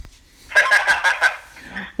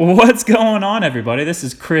What's going on, everybody? This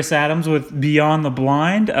is Chris Adams with Beyond the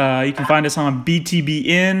Blind. You can find us on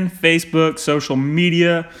BTBN, Facebook, social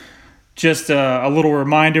media. Just a little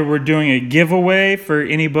reminder, we're doing a giveaway for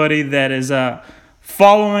anybody that is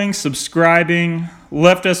following, subscribing,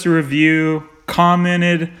 left us a review,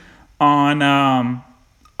 commented on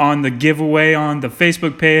the giveaway on the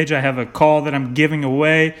Facebook page. I have a call that I'm giving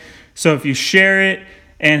away. So if you share it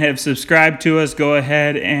and have subscribed to us, go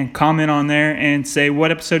ahead and comment on there and say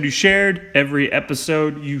what episode you shared. Every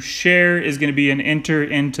episode you share is going to be an enter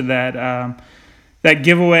into that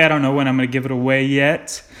giveaway. I don't know when I'm going to give it away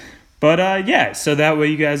yet. But so that way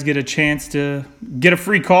you guys get a chance to get a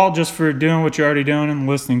free call just for doing what you're already doing and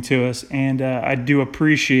listening to us. And I do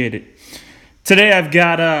appreciate it. Today I've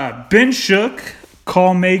got Ben Shook,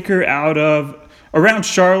 call maker out of around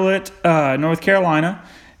Charlotte, North Carolina.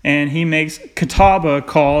 And he makes Catawba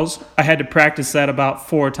calls. I had to practice that about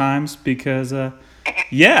 4 times because, I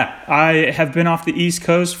have been off the East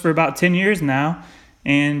Coast for about 10 years now.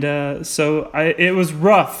 And it was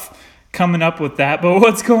rough coming up with that. But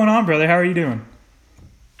what's going on, brother? How are you doing?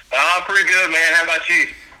 Pretty good, man. How about you?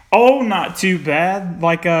 Oh, not too bad.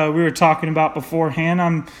 Like we were talking about beforehand,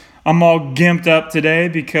 I'm all gimped up today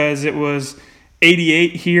because it was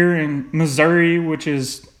 88 here in Missouri, which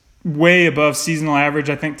is way above seasonal average.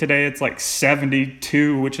 I think today it's like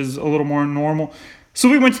 72, which is a little more normal. So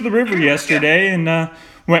we went to the river yesterday and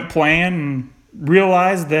went playing and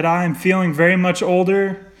realized that I'm feeling very much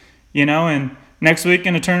older, and next week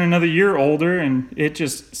going to turn another year older, and it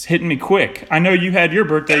just hitting me quick. I know you had your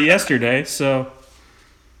birthday yesterday, so.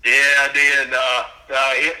 Yeah, I did.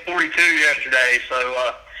 Hit 42 yesterday,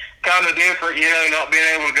 so kind of different, not being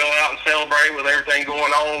able to go out and celebrate with everything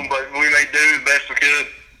going on, but we made do the best we could.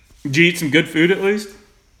 Did you eat some good food at least?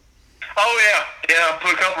 Oh, yeah. Yeah, I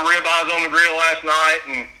put a couple of ribeyes on the grill last night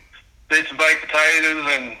and did some baked potatoes,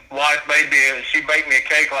 and wife she baked me a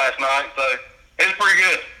cake last night, so it was pretty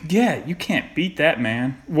good. Yeah, you can't beat that,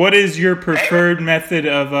 man. What is your preferred method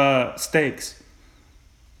of steaks?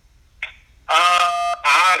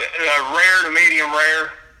 Rare to medium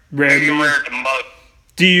rare. Medium rare to most.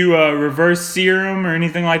 Do you reverse sear them or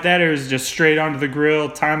anything like that, or is it just straight onto the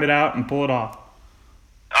grill, time it out, and pull it off?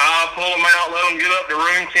 I pull them out, let them get up to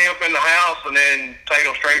room temp in the house, and then take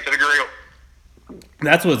them straight to the grill.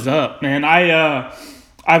 That's what's up, man.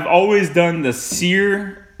 I've always done the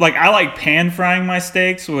sear. Like, I like pan frying my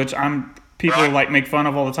steaks, which people make fun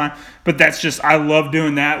of all the time. But that's just, I love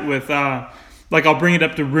doing that with, I'll bring it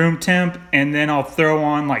up to room temp, and then I'll throw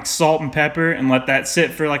on, like, salt and pepper and let that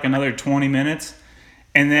sit for, like, another 20 minutes.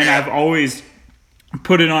 And then I've always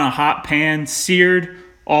put it on a hot pan, seared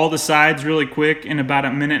all the sides really quick in about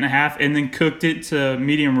a minute and a half, and then cooked it to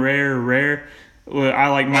medium rare or rare. I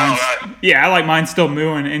like mine. I like mine still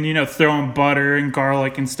mooing, and throwing butter and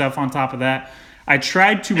garlic and stuff on top of that. I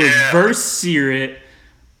tried to reverse sear it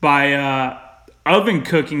by oven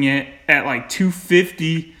cooking it at like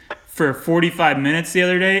 250 for 45 minutes the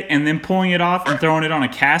other day, and then pulling it off and throwing it on a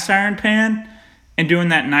cast iron pan and doing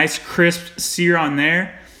that nice crisp sear on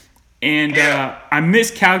there. And I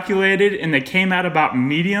miscalculated, and they came out about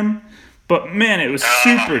medium. But, man, it was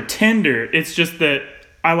super tender. It's just that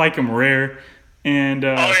I like them rare. And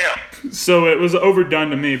so it was overdone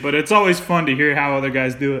to me. But it's always fun to hear how other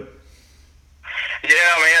guys do it.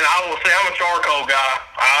 Yeah, man, I will say I'm a charcoal guy.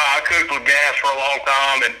 I cooked with gas for a long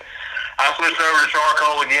time, and I switched over to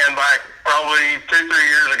charcoal again back probably 2-3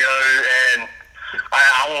 years ago, and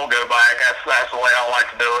I won't go back. That's the way I like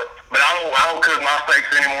to do it. But I don't cook my steaks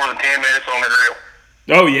any more than 10 minutes on the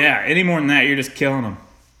grill. Oh, yeah. Any more than that, you're just killing them.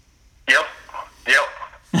 Yep.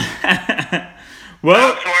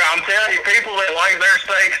 Well, I swear, I'm telling you, people that like their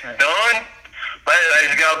steaks done,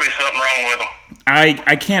 there's got to be something wrong with them.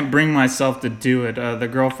 I can't bring myself to do it. The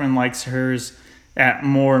girlfriend likes hers at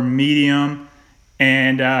more medium,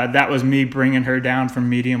 and that was me bringing her down from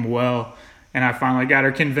medium well. And I finally got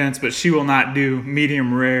her convinced, but she will not do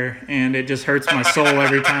medium rare, and it just hurts my soul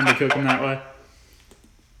every time to cook them that way.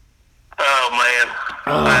 Oh,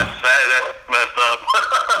 man. That's messed up.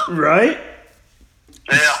 Right?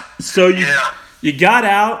 Yeah. So you got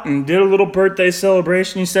out and did a little birthday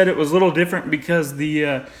celebration. You said it was a little different because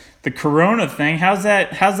the corona thing. How's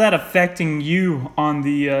that affecting you on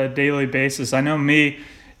the daily basis? I know me.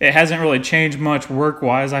 It hasn't really changed much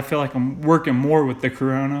work-wise. I feel like I'm working more with the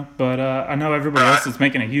corona, but I know everybody else is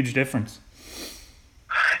making a huge difference.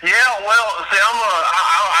 Yeah, well, see,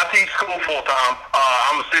 I teach school full-time.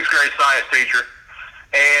 I'm a 6th grade science teacher,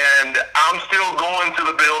 and I'm still going to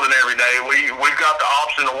the building every day. We've got the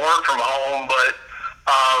option to work from home, but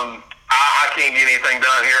I can't get anything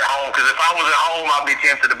done here at home, because if I was at home, I'd be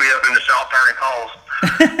tempted to be up in the shop turning calls.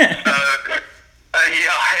 So,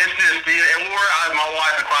 yeah, it's just, and my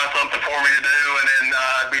wife would find something for me to do, and then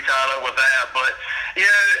I'd be tied up with that. But,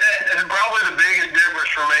 probably the biggest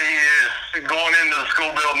difference for me is going into the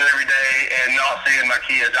school building every day and not seeing my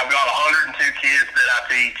kids. I've got 102 kids that I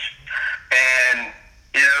teach, and,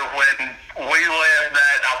 when we left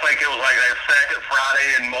that, I think it was like that second Friday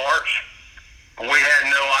in March, we had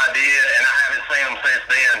no idea, and I haven't seen them since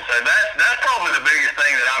then. So that's probably the biggest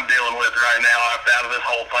thing that I'm dealing with right now out of this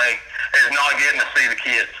whole thing, is not getting to see the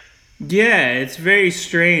kids. Yeah, it's very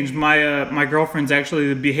strange. My girlfriend's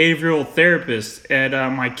actually the behavioral therapist at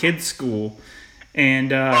my kids' school,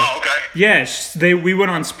 and Oh, okay. yeah, we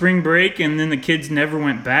went on spring break, and then the kids never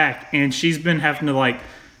went back, and she's been having to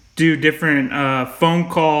do different phone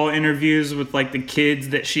call interviews with the kids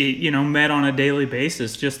that she met on a daily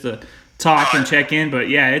basis just to talk and check in. But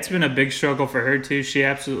yeah, it's been a big struggle for her too. She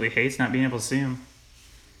absolutely hates not being able to see them.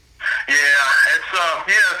 Yeah, it's and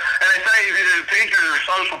they say teachers are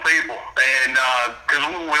social people, and because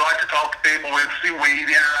we like to talk to people, we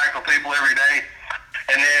interact with people every day,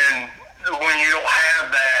 and then when you don't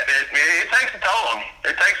have that, it takes a toll on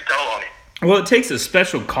you. It takes a toll on you. Well, it takes a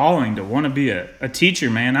special calling to want to be a teacher,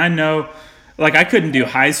 man. I know, I couldn't do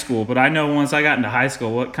high school, but I know once I got into high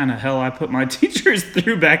school, what kind of hell I put my teachers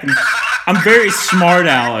through back in. I'm very smart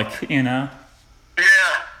aleck, Yeah.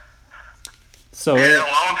 So well,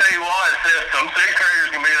 I'm gonna tell you what, some sixth graders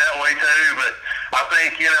can be that way too, but I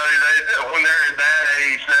think when they're at that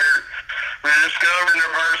age, they're discovering their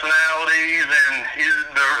personalities, and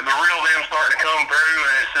the real them starting to come through,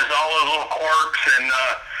 and it's just all those little quirks and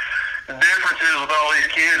differences with all these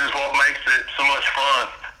kids is what makes it so much fun.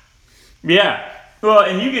 Yeah. Well,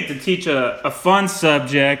 and you get to teach a fun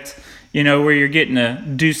subject, where you're getting to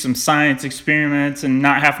do some science experiments and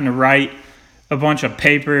not having to write a bunch of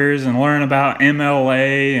papers and learn about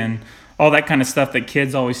MLA and all that kind of stuff that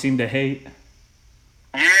kids always seem to hate.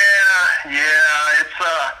 Yeah, it's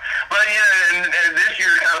but and this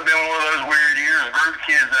year's kind of been one of those weird years. The group of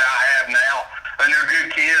kids that I have now, and they're good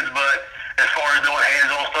kids, but as far as doing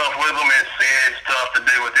hands-on stuff with them, it's tough to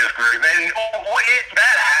do with this group. And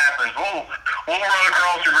that happens. We'll run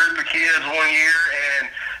across a group of kids one year, and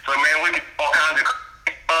so man, we can do all kinds of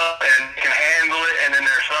and can handle it. And then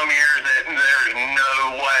there's some years that there's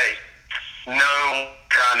no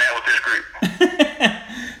trying that with this group.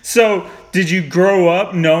 So, did you grow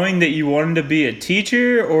up knowing that you wanted to be a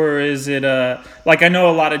teacher, or is it I know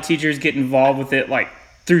a lot of teachers get involved with it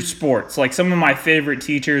through sports. Some of my favorite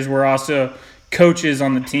teachers were also coaches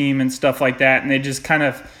on the team and stuff like that, and they just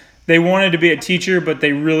they wanted to be a teacher, but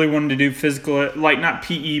they really wanted to do physical, not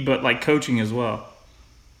PE, but coaching as well.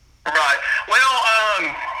 Right. Well,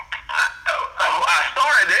 I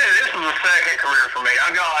started this was a second career for me.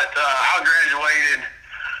 I graduated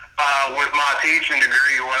with my teaching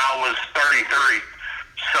degree when I was 33.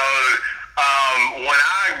 So when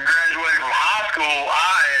I graduated from high school,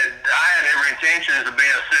 I had every intention of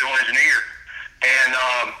being a civil engineer, and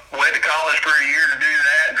went to college for a year to do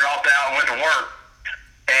that, dropped out and went to work.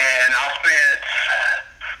 And I spent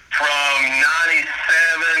from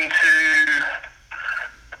 97 to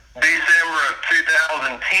December of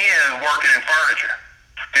 2010 working in furniture.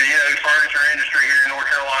 Because, the furniture industry here in North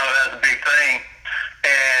Carolina, that's a big thing.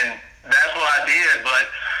 And that's what I did. But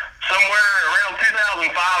somewhere around 2005,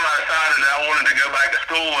 I decided that I wanted to go back to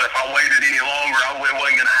school. If I waited any longer, it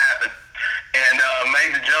wasn't going to happen. And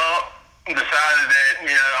made the jump, decided that,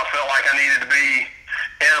 I felt like I needed to be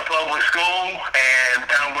in a public school, and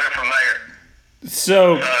kind of went from there.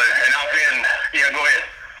 So and I've been, go ahead.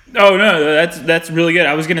 Oh no, that's really good.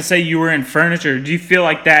 I was gonna say you were in furniture. Do you feel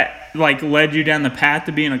like that led you down the path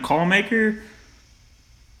to being a call maker?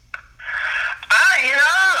 I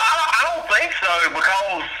don't think so,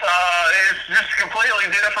 because it's just a completely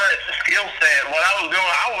different skill set. What I was doing,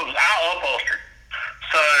 I upholstered.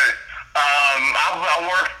 So I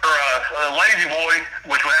worked for a Lazy Boy,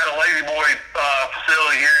 which we had a Lazy Boy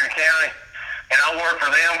facility here in the county, and I worked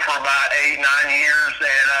for them for about 8-9 years,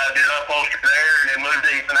 and did upholstery there, and then moved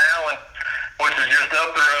to Ethan Allen, which is just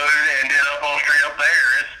up the road, and did upholstery up there.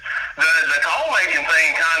 It's the call making thing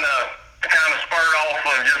kind of spurred off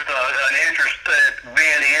of just an interest at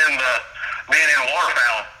being in a water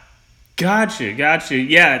fountain. Gotcha.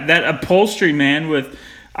 Yeah, that upholstery, man.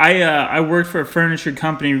 I worked for a furniture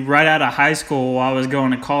company right out of high school while I was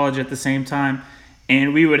going to college at the same time,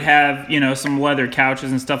 and we would have some leather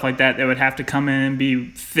couches and stuff like that would have to come in and be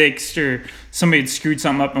fixed, or somebody had screwed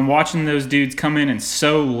something up. And watching those dudes come in and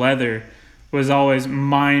sew leather was always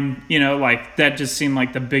mine. That just seemed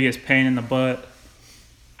like the biggest pain in the butt.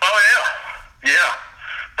 Oh yeah.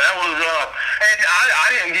 That was and I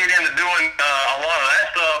didn't get into doing a lot of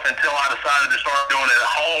decided to start doing it at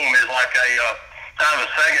home as like a kind of a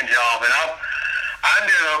second job. And I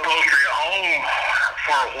did upholstery at home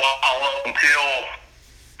for a while up until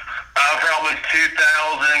probably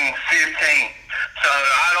 2015. So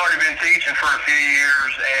I'd already been teaching for a few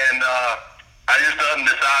years, and I just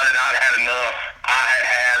decided I'd had enough. I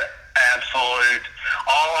had absolute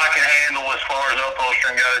all I could handle as far as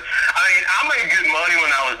upholstering goes. I mean, I made good money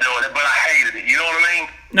when I was doing it, but I hated it. You know what I mean?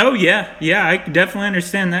 Oh yeah, I definitely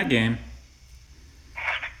understand that game.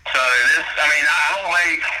 So I don't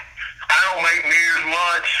make near as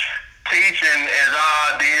much teaching as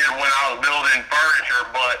I did when I was building furniture,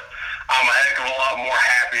 but I'm a heck of a lot more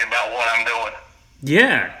happy about what I'm doing.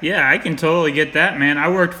 Yeah, I can totally get that, man. I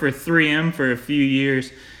worked for 3M for a few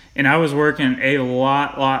years, and I was working a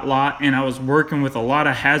lot, and I was working with a lot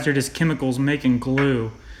of hazardous chemicals making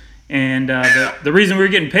glue. And the reason we were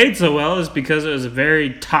getting paid so well is because it was a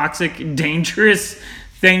very toxic, dangerous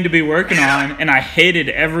thing to be working on, and I hated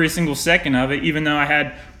every single second of it, even though I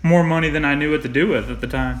had more money than I knew what to do with at the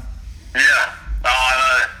time. Yeah,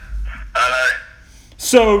 I know.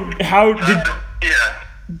 So how Yeah.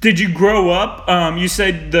 did you grow up? You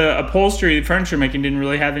said the upholstery, the furniture making didn't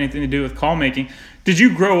really have anything to do with call making. Did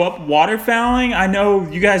you grow up waterfowling? I know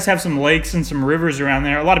you guys have some lakes and some rivers around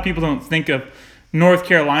there. A lot of people don't think of North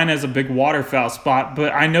Carolina as a big waterfowl spot,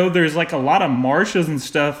 but I know there's like a lot of marshes and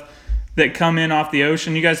stuff that come in off the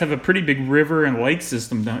ocean. You guys have a pretty big river and lake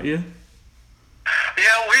system, don't you?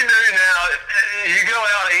 Yeah, we do now. You go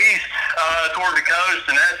out east toward the coast,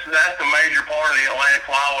 and that's the major part of the Atlantic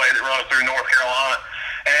Flyway that runs through North Carolina.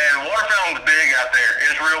 And waterfowling's big out there.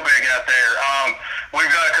 It's real big out there.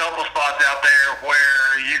 We've got a couple spots out there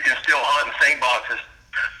where you can still hunt in sink boxes,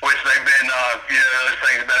 which they've been, those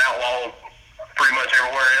things have been outlawed pretty much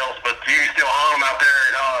everywhere else. But you can still hunt them out there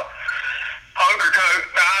at Ocracoke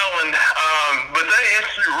Island. But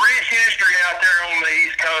it's rich history out there on the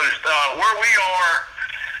East Coast. Where we are,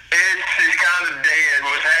 it's kind of dead,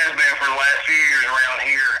 which has been for the last few years around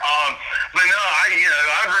here. But no,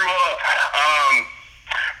 I grew up.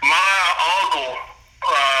 My uncle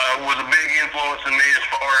was a big influence in me as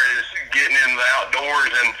far as getting into the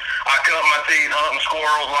outdoors, and I cut my teeth hunting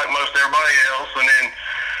squirrels like most everybody else, and then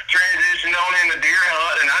transitioned on into deer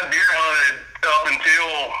hunt, and I deer hunted up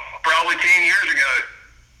until probably 10 years ago.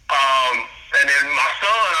 And then my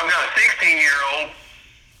son, I've got a 16-year-old,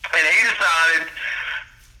 and he decided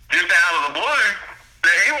just out of the blue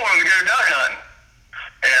that he wanted to go duck hunting.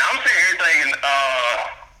 And I'm sitting here thinking,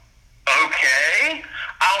 okay,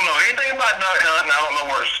 I don't know anything about duck hunting. I don't know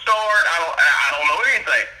where to start. I don't know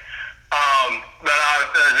anything. But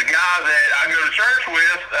there's a guy that I go to church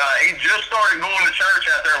with. He just started going to church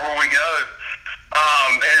out there where we go.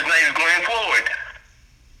 And his name is Glenn Floyd.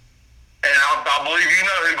 And I believe you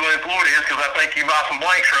know who Glenn Floyd is because I think you buy some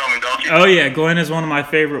blanks from him, don't you? Oh yeah, Glenn is one of my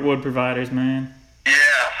favorite wood providers, man.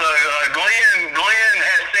 Yeah, so Glenn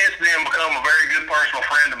has since then become a very good personal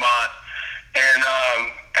friend of mine. And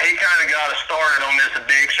he kind of got us started on this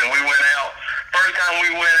addiction. We went out. First time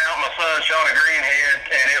we went out, my son shot a greenhead,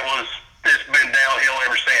 and it's been downhill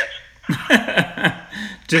ever since.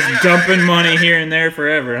 Just dumping money here and there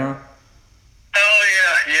forever, huh? Oh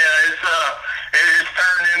yeah, it's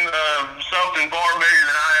turned into something far bigger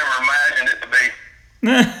than I ever imagined it to be.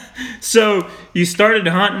 So you started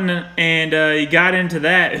hunting and you got into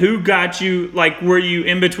that. Who got you? Like, were you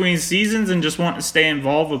in between seasons and just wanting to stay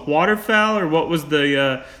involved with waterfowl, or what was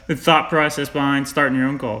the thought process behind starting your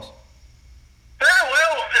own calls? Yeah,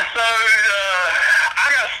 well, so I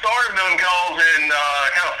got started doing calls in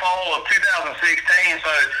kind of fall of 2016.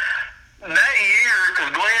 So that year, because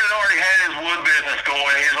Glenn had already had his wood business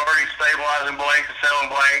going, he was already stabilizing blanks and selling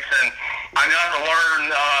blanks, and I got to learn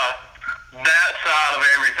that side of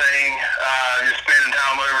everything, just spending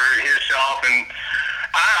time over at his shop, and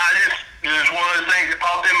I just, it was one of those things that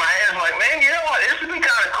popped in my head, like, man, you know what, this would be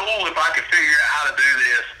kind of cool if I could figure out how to do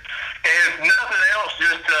this, and if nothing else,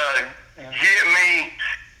 just get me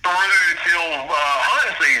through till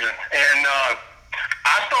hunting season, and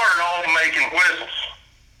I started off making whistles,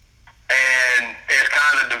 and it's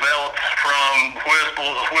kind of developed from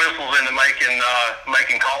whistles into making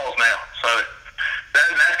calls now, so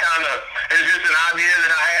that's kind of, it's just an idea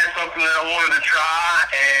that I had something that I wanted to try,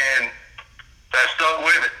 and I stuck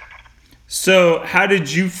with it. So how did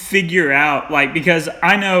you figure out, like, because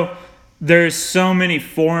I know there's so many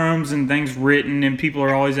forums and things written and people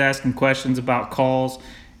are always asking questions about calls,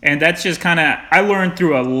 and that's just kind of, I learned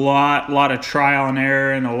through a lot of trial and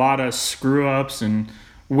error and a lot of screw ups and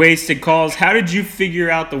wasted calls. How did you figure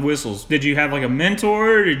out the whistles? Did you have like a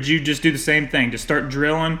mentor, or did you just do the same thing, just start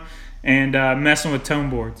drilling and messing with tone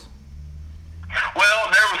boards? Well,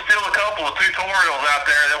 there was still a couple tutorials out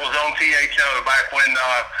there that was on THO back when, and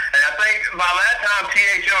I think by that time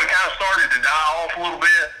THO had kind of started to die off a little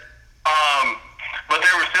bit. But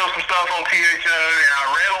there was still some stuff on THO, and I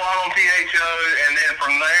read a lot on THO, and then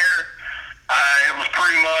from there, it was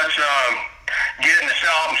pretty much get in the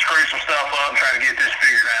shop and screw some stuff up and try to get this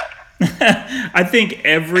figured out. I think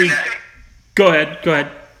Go ahead. Yeah,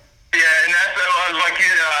 and that's like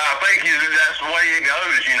I think that's the way it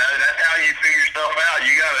goes. That's how you figure stuff out.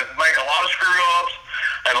 You got to make a lot of screw ups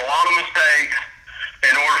and a lot of mistakes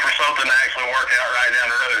in order for something to actually work out right down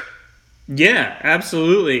the road. Yeah,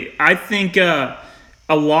 absolutely. I think a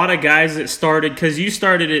lot of guys that started, because you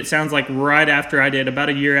started, it sounds like right after I did, about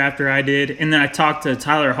a year after I did, and then I talked to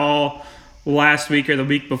Tyler Hall last week or the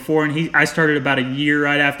week before, and I started about a year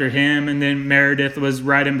right after him, and then Meredith was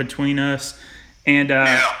right in between us, and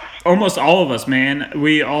almost all of us, man,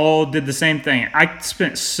 we all did the same thing. I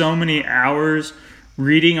spent so many hours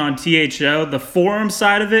reading on THO. The forum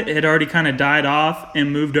side of it had already kind of died off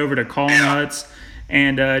and moved over to Call Nuts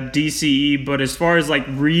and DCE, but as far as like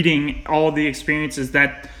reading all the experiences,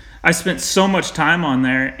 that I spent so much time on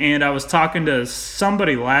there. And I was talking to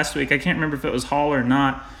somebody last week, I can't remember if it was Hall or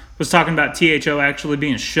not, was talking about THO actually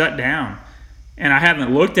being shut down, and I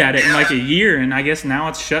haven't looked at it in like a year, and I guess now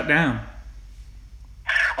it's shut down.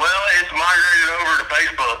 Well, it's migrated over to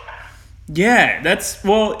Facebook. Yeah,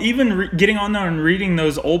 even getting on there and reading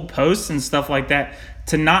those old posts and stuff like that,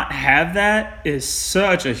 to not have that is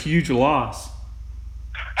such a huge loss.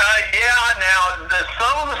 Now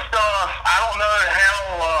some of the stuff, I don't know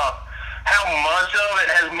how much of it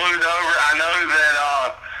has moved over. I know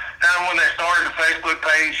that kind of when they started the Facebook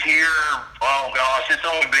page here, oh gosh, it's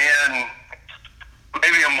only been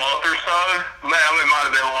maybe a month or so. It might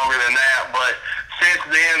have been longer than that, but since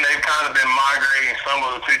then they've kind of been migrating some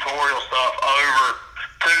of the tutorial stuff over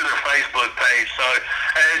to their Facebook page. So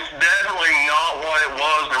it's definitely not what it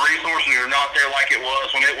was. The resources are not there like it was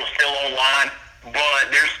when it was still online. But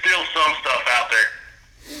there's still some stuff out there.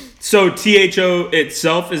 So THO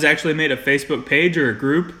itself has actually made a Facebook page or a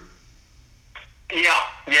group? Yeah,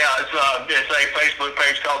 it's a Facebook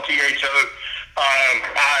page called THO.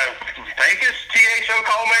 I think it's THO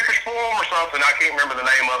Call Makers Forum or something. I can't remember the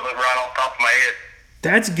name of it right off the top of my head.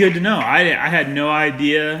 That's good to know. I had no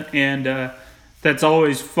idea, and that's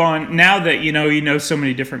always fun. Now that you know so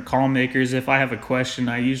many different call makers, if I have a question,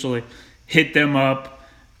 I usually hit them up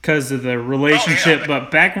because of the relationship. But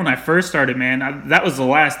back when I first started, man, that was the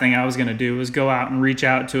last thing I was going to do, was go out and reach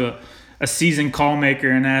out to a seasoned call maker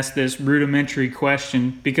and ask this rudimentary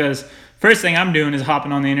question, because first thing I'm doing is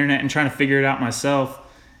hopping on the internet and trying to figure it out myself,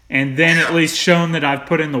 and then at least shown that I've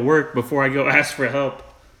put in the work before I go ask for help.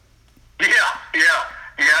 Yeah.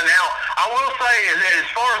 Now, I will say, as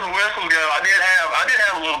far as the whistles go, I did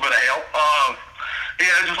have a little bit of help.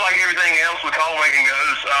 Just like everything else with call making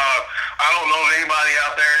goes, I don't know of anybody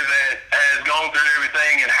out there that has gone through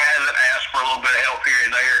everything and hasn't asked for a little bit of help here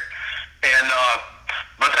and there. And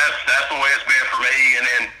but that's the way it's been for me. And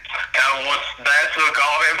then kind of once that took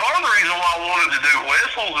off, and part of the reason why I wanted to do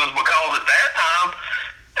whistles is because at that time,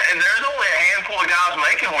 and there's only a handful of guys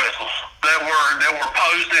making whistles that were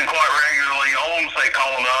posting quite regularly on, say,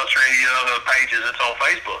 Call Nuts or any of the pages that's on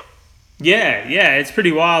Facebook. Yeah, it's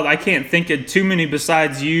pretty wild. I can't think of too many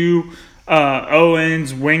besides you,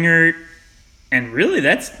 Owens, Wingert, and really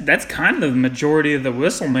that's kind of the majority of the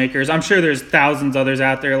whistle makers. I'm sure there's thousands others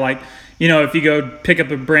out there. Like, if you go pick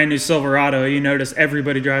up a brand new Silverado, you notice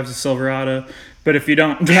everybody drives a Silverado, but if you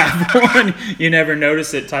don't drive one, you never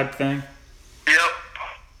notice it, type thing. Yep.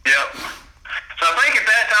 So I think at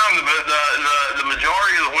that time the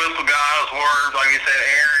majority of the whistle guys were, like you said,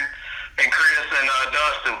 Aaron and Chris and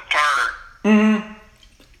Dustin Turner. Mm-hmm.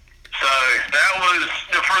 So that was,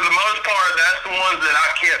 for the most part, that's the ones that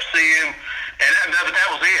I kept seeing, and that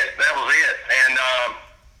was it. And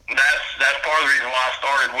that's part of the reason why I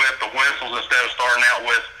started with the whistles instead of starting out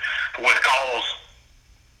with calls.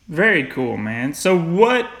 Very cool, man. So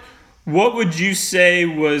what would you say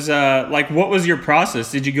was what was your process?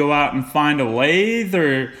 Did you go out and find a lathe,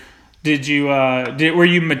 or were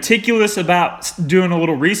you meticulous about doing a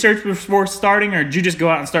little research before starting, or did you just go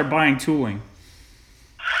out and start buying tooling?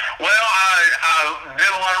 Well, I did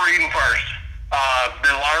a lot of reading first.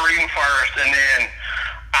 And then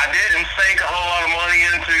I didn't sink a whole lot of money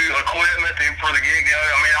into equipment for the get-go.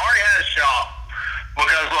 I mean, I already had a shop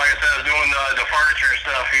because, like I said, I was doing the furniture and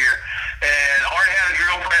stuff here. And I already had a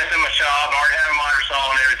drill press in my shop. I already had a miter saw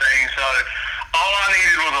and everything. So all I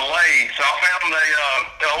needed was a lathe. So I found the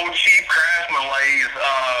old cheap Craftsman lathe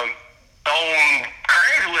on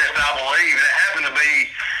Craigslist, I believe. And it happened to be,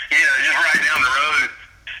 just right down the road.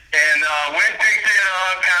 And went and picked it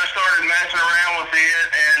up, kind of started messing around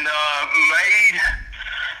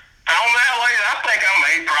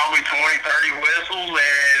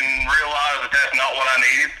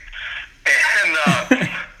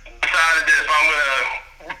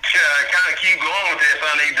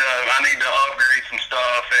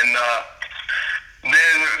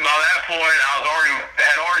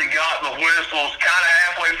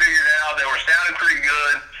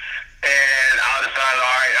decided,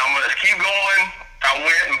 all right, I'm going to keep going. I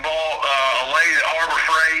went and bought a lathe at Harbor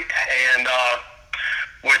Freight, and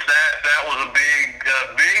which that was a big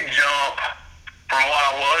jump from what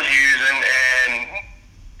I was using, and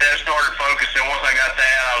then started focusing. Once I got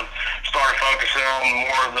that, I started focusing on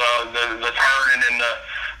more of the turning and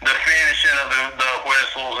the finishing of the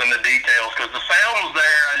whistles and the details, because the sound was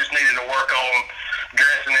there. I just needed to work on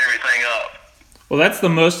dressing everything up. Well, that's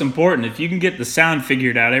the most important. If you can get the sound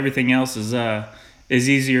figured out, everything else is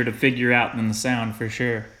easier to figure out than the sound, for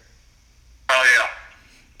sure. Oh yeah.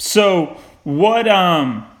 So, what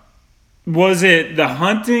was it the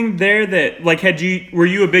hunting there that, like, were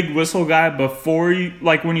you a big whistle guy before you,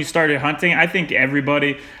 like, when you started hunting? I think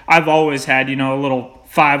I've always had, a little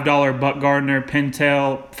 $5 Buck Gardner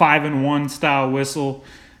Pintail 5-in-1 style whistle,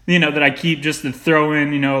 that I keep just to throw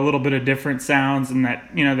in, a little bit of different sounds, and that,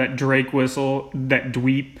 that Drake whistle, that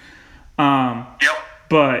dweep. Yep.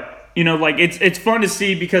 But, like, it's fun to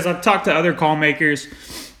see, because I've talked to other call makers,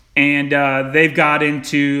 and they've got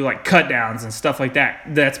into, like, cut downs and stuff like that.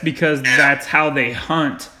 That's because that's how they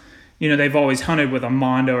hunt. They've always hunted with a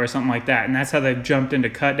Mondo or something like that, and that's how they've jumped into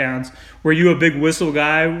cut downs. Were you a big whistle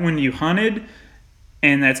guy when you hunted,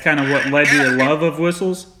 and that's kind of what led to your love of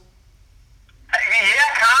whistles? Yeah,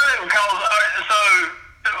 kind of, because so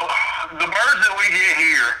the birds that we get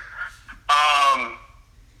here,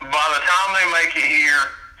 by the time they make it here,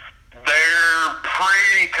 they're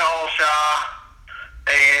pretty call shy,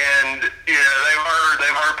 and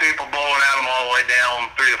they've heard people blowing at them all the way down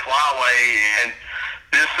through the flyway, and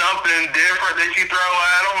there's something different that you throw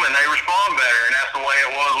at them, and they respond better, and that's the way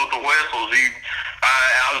it was with the whistles.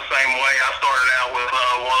 I was the same way. I started out with one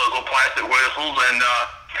of those little plastic whistles, and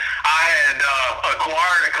I had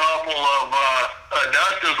acquired a couple of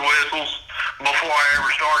Dustin's whistles before I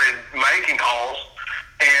ever started making calls,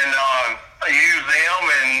 and I used them,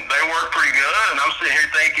 and they worked pretty good. And I'm sitting here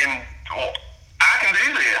thinking, well, I can do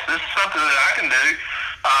this. This is something that I can do.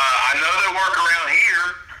 I know they work around here,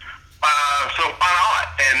 so why not?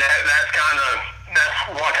 And that's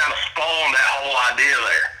what kind of spawned that whole idea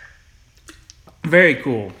there. Very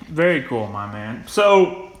cool. Very cool, my man.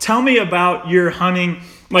 So tell me about your hunting.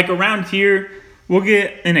 Like, around here, we'll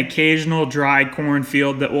get an occasional dry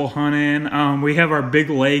cornfield that we'll hunt in. We have our big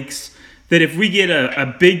lakes that if we get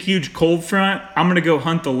a big, huge cold front, I'm going to go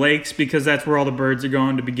hunt the lakes, because that's where all the birds are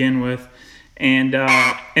going to begin with. And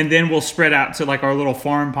then we'll spread out to, like, our little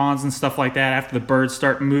farm ponds and stuff like that after the birds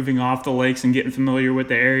start moving off the lakes and getting familiar with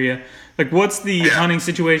the area. Like, what's the hunting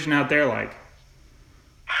situation out there like?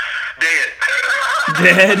 Dead.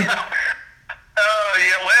 Dead?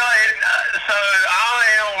 Yeah, well, so I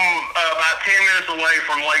am about 10 minutes away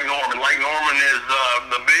from Lake Norman. Lake Norman is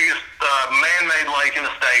the biggest man-made lake in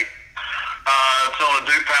the state. It's on the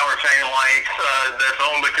Duke Power chain of lakes that's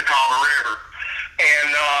on the Catawba River. And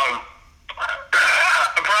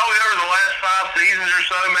probably over the last 5 seasons or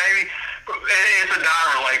so, maybe, it's a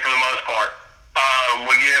diver lake for the most part.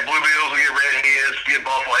 We get bluebills, we get redheads, we get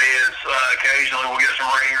buffleheads. Occasionally we'll get some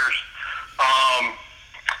ringers.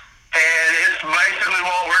 And it's basically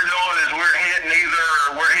what we're doing is we're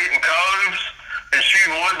hitting coves and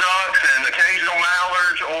shooting wood ducks and occasional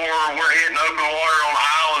mallards, or we're hitting open water on the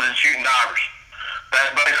islands and shooting divers.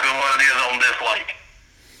 That's basically what it is on this lake.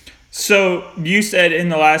 So you said in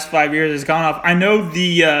the last 5 years it's gone off. I know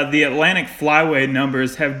the Atlantic Flyway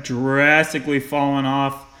numbers have drastically fallen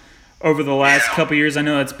off over the last couple years. I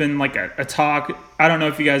know that's been like a talk. I don't know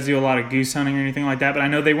if you guys do a lot of goose hunting or anything like that, but I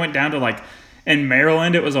know they went down to, like, in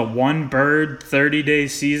Maryland, it was a 1-bird 30-day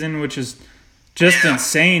season, which is just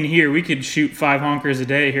insane. Here, we could shoot 5 honkers a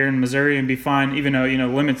day here in Missouri and be fine, even though,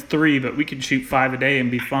 limit's 3, but we could shoot 5 a day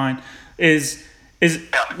and be fine.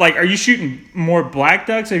 Are you shooting more black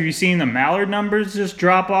ducks? Have you seen the mallard numbers just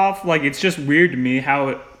drop off? Like, it's just weird to me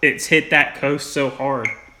how it's hit that coast so hard.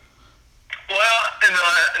 Well, in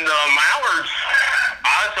the mallards,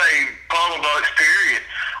 I'd say puddle ducks, period.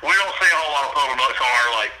 We don't see a whole lot of puddle ducks on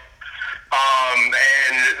our lake.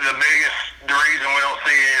 And the reason we don't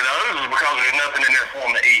see any of those is because there's nothing in there for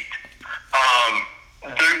them to eat.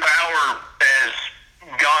 Duke Power has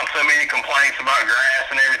gotten so many complaints about grass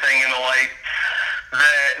and everything in the lake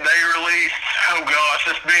that they released,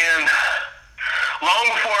 it's been long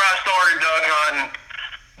before I started duck hunting,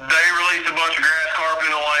 they released a bunch of grass carp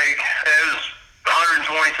in the lake. It was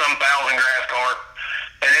 120-some thousand grass carp.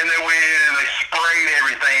 And then they went in and they sprayed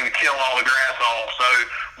everything to kill all the grass off. So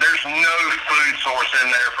there's no food source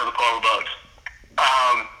in there for the puddle ducks.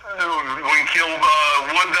 We can kill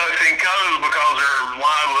wood ducks in coves because they're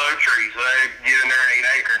lined with oak trees. They get in there and eat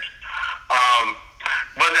acorns.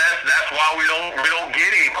 But that's why we don't get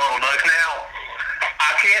any puddle ducks now.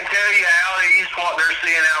 I can't tell you out east what they're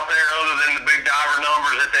seeing out there other than the big diver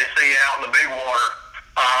numbers that they see out in the big water.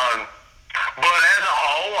 But as a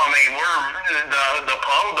whole, I mean, the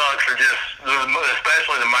plum ducks are just,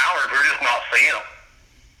 especially the mallards, we're just not seeing them.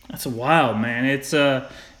 That's wild, man.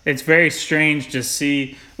 It's very strange to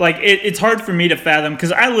see. Like, it's hard for me to fathom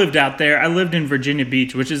because I lived out there. I lived in Virginia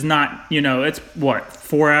Beach, which is not, it's what,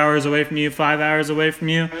 4 hours away from you, 5 hours away from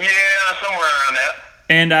you? Yeah, somewhere around that.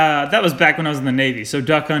 And that was back when I was in the Navy, so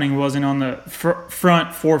duck hunting wasn't on the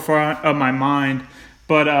forefront of my mind.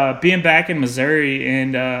 But being back in Missouri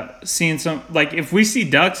and seeing some, like, if we see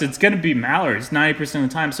ducks, it's going to be mallards 90% of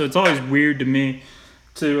the time. So it's always weird to me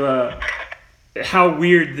to how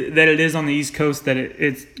weird that it is on the East Coast that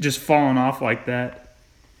it's just falling off like that.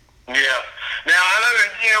 Yeah. Now, I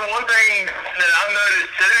know, one thing that I've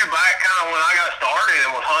noticed, too, back kind of when I got started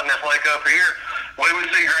and was hunting this lake up here, we would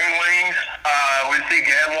see green wings, we'd see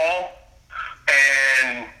gadwall,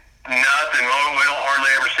 and nothing. We don't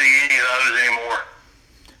hardly ever see any of those anymore.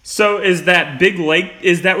 So is that big lake,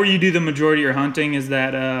 is that where you do the majority of your hunting? Is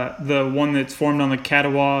that the one that's formed on the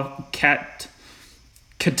Catawba?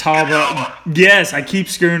 Yes, I keep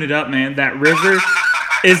screwing it up, man. That river,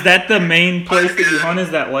 is that the main place that you hunt,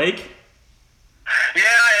 is that lake? Yeah,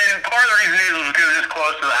 and part of the reason is because it's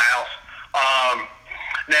close to the house.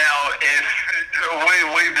 Now, if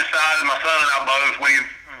we've decided, my son and I both,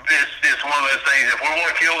 it's one of those things, if we want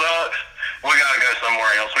to kill ducks, we got to go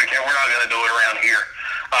somewhere else. We're not going to do it around here.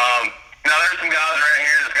 Now, there's some guys around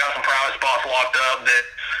here that's got some private spots locked up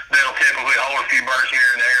that'll typically hold a few birds here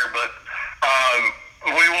and there, but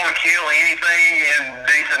we want to kill anything in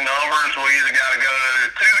decent numbers. We either got to go to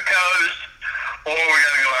the coast or we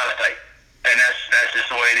got to go out of state, and that's just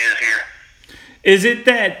the way it is here. Is it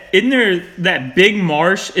that, isn't there that big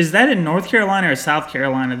marsh, is that in North Carolina or South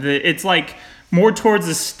Carolina? It's like more towards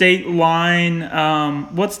the state line.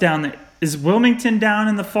 What's down there? Is Wilmington down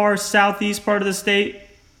in the far southeast part of the state?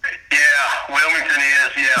 Yeah, Wilmington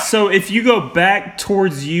is, yeah. So if you go back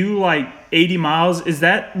towards you, like 80 miles, is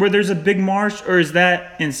that where there's a big marsh, or is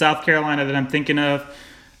that in South Carolina that I'm thinking of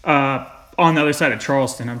on the other side of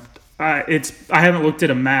Charleston? I haven't looked at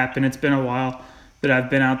a map, and it's been a while that I've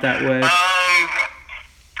been out that way. I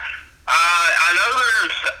know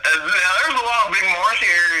there's a lot of big marshy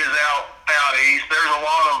areas out east. There's a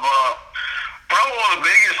lot of probably one of the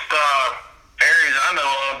biggest areas I know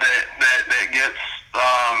of that gets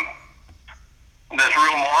that's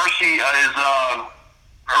real marshy is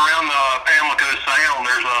around the Pamlico Sound.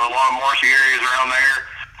 There's a lot of marshy areas around there.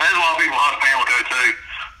 There's a lot of people hunt Pamlico too.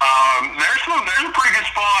 There's a pretty good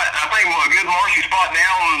spot. I think a good marshy spot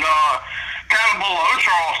down kind of below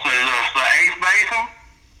Charleston is the Eighth Basin.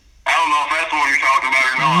 I don't know if that's the one you're talking about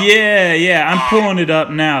or not. Yeah, I'm pulling it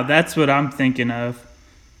up now. That's what I'm thinking of.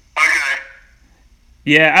 Okay.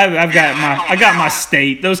 Yeah, I got my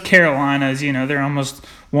state. Those Carolinas, they're almost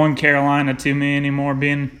one Carolina to me anymore,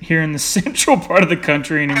 being here in the central part of the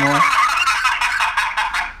country anymore.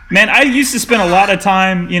 Man, I used to spend a lot of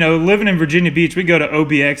time, living in Virginia Beach. We go to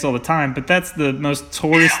OBX all the time, but that's the most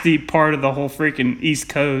touristy part of the whole freaking East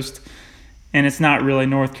Coast, and it's not really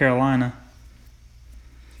North Carolina.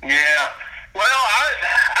 Yeah. Well, I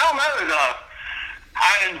don't know.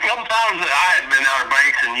 A couple times that I hadn't been Outer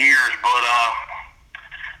Banks in years, but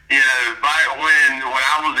back when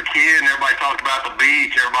I was a kid and everybody talked about the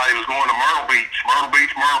beach, everybody was going to Myrtle Beach.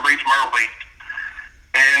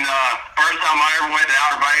 And first time I ever went to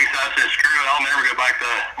Outer Banks, I said, screw it, I'll never go back to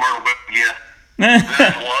Myrtle Beach again. I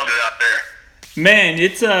just loved it out there. Man,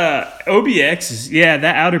 it's OBX is,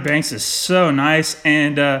 that Outer Banks is so nice,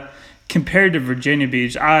 and compared to Virginia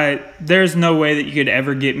Beach, there's no way that you could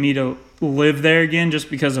ever get me to live there again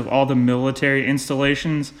just because of all the military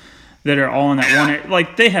installations that are all in that one area.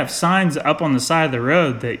 Like, they have signs up on the side of the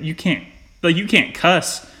road that you can't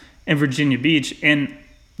cuss in Virginia Beach, and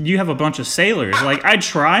you have a bunch of sailors. Like, I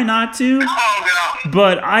try not to,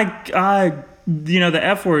 but the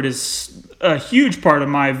F word is a huge part of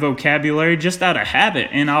my vocabulary just out of habit,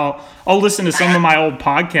 and I'll listen to some of my old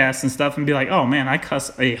podcasts and stuff and be like, oh man, I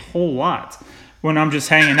cuss a whole lot when I'm just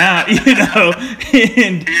hanging out,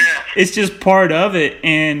 and it's just part of it.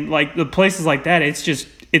 And like the places like that,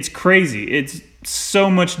 it's crazy. It's so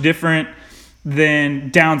much different than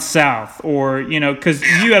down south, or because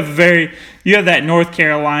you have that North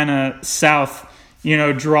Carolina South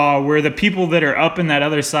draw where the people that are up in that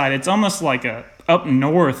other side, it's almost like a up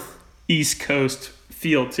north East Coast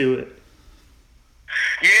feel to it.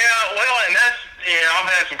 Yeah, well, and that's I've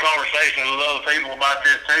had some conversations with other people about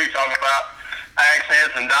this too, talking about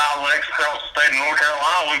accents and dialects across the state of North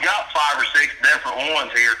Carolina. We've got 5 or 6 different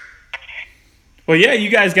ones here. Well, yeah, you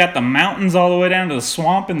guys got the mountains all the way down to the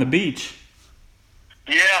swamp and the beach.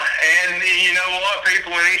 Yeah, and you know what?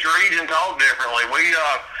 People in each region talk differently. We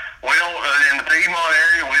don't in the Piedmont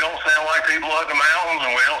area. We don't sound like people up the mountains,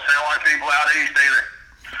 and we don't sound like people out east either.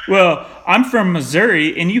 Well, I'm from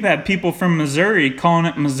Missouri, and you have people from Missouri calling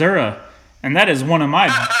it Missouri, and that is one of my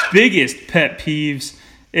biggest pet peeves.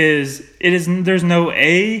 There's no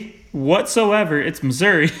A whatsoever. It's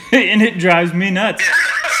Missouri, and it drives me nuts.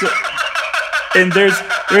 So, and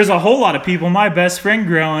there's a whole lot of people. My best friend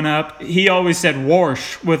growing up, he always said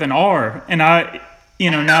 "warsh" with an R, and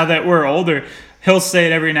now that we're older, he'll say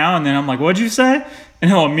it every now and then. I'm like, "What'd you say?" And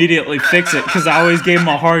he'll immediately fix it because I always gave him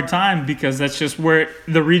a hard time because that's just where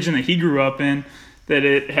the region that he grew up in, that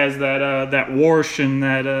it has that warsh and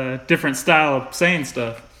that different style of saying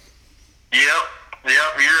stuff. Yep, you're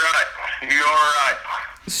right. You are right.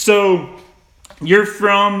 So you're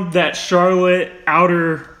from that Charlotte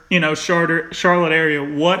Charlotte area.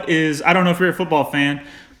 I don't know if you're a football fan,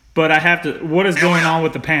 but what is going on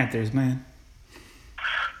with the Panthers, man?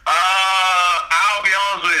 I'll be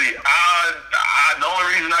honest with you. The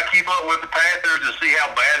only reason I keep up with the Panthers is to see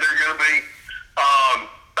how bad they're going to be.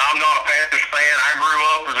 I'm not a Panthers fan. I grew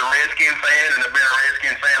up as a Redskin fan and have been a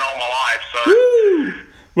Redskin fan all my life. So. Woo!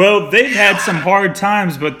 Well, they've had some hard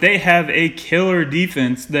times, but they have a killer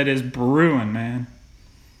defense that is brewing, man.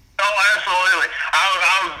 Oh, absolutely.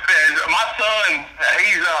 My son,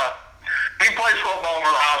 he plays football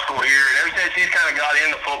for the high school here, and ever since he's kind of got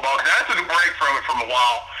into football, because I took a break from it for a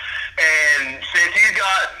while, and since he's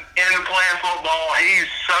got into playing football, he's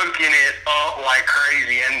soaking it up like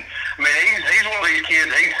crazy. And I mean, he's one of these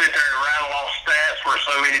kids. He can sit there and rattle off stats for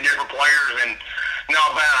so many different players and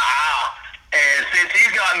not bat an eye. And since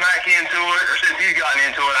he's gotten back into it,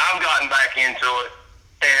 I've gotten back into it.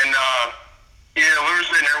 And we were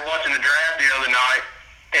sitting there watching the draft the other night,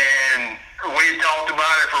 and we talked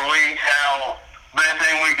about it for weeks. How best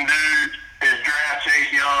thing we can do is draft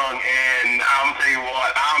Chase Young, and I'm tell you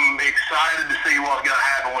what, I'm excited to see what's going to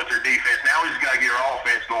happen with their defense. Now we just got to get our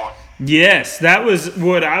offense going. Yes, that was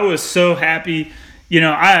what I was so happy.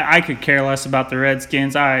 I could care less about the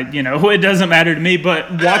Redskins. It doesn't matter to me.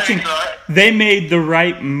 But watching, they made the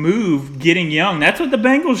right move getting Young. That's what the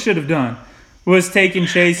Bengals should have done, was taking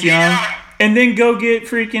Chase Young and then go get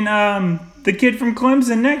freaking the kid from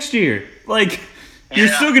Clemson next year. You're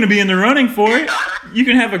still going to be in the running for it. You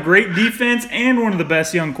can have a great defense and one of the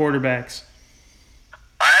best young quarterbacks.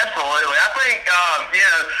 Absolutely. I think,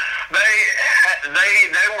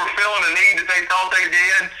 they were feeling the need that they thought they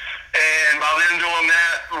did, and by them doing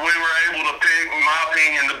that, we were able to pick, in my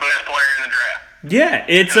opinion, the best player in the draft.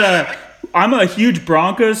 Yeah, I'm a huge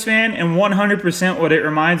Broncos fan, and 100% what it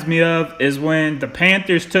reminds me of is when the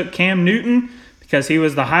Panthers took Cam Newton because he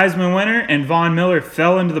was the Heisman winner, and Von Miller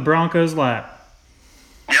fell into the Broncos' lap.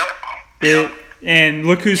 Yep. And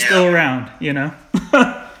look who's still around, I know.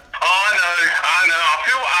 I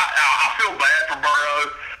feel bad for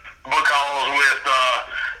Burrow because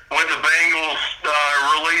with the Bengals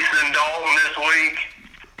releasing Dalton this week,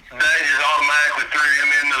 they just automatically threw him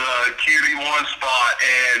into the QB1 spot,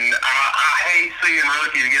 and I hate seeing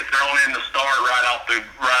rookies get thrown in the start right out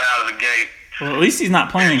of the gate. Well, at least he's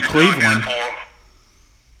not playing in Cleveland.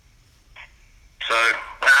 So I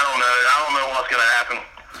don't know what's going to happen.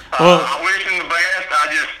 I wish him the best.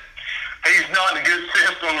 He's not in a good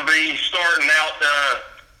system to be starting out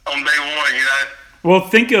on day one, Well,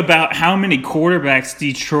 think about how many quarterbacks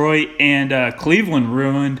Detroit and Cleveland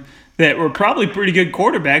ruined that were probably pretty good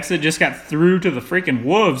quarterbacks that just got through to the freaking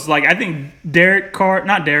wolves. I think David Carr,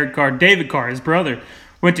 his brother,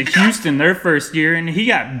 went to Houston their first year, and he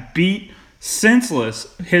got beat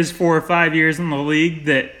senseless his 4 or 5 years in the league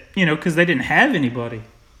because they didn't have anybody.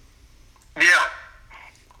 Yeah.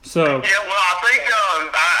 So. Yeah, well, I think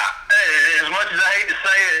as much as I hate to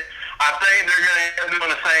say it, I think they're going to end up doing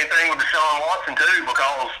the same thing with Deshaun Watson too,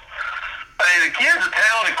 because the kid's a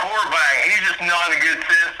talented quarterback. He's just not in a good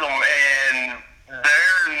system, and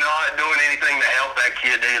they're not doing anything to help that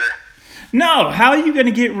kid either. No, how are you going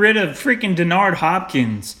to get rid of freaking Denard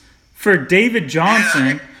Hopkins for David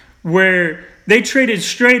Johnson, where they traded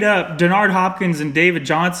straight up Denard Hopkins and David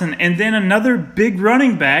Johnson, and then another big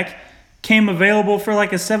running back came available for a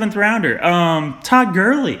 7th rounder, Todd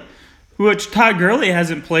Gurley, which Todd Gurley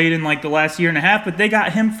hasn't played in the last year and a half, but they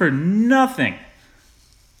got him for nothing.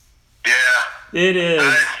 Yeah. It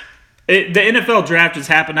is. The NFL draft has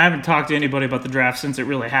happened. I haven't talked to anybody about the draft since it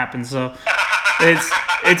really happened, so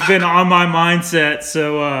it's been on my mindset.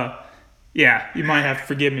 So, you might have to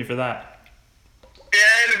forgive me for that.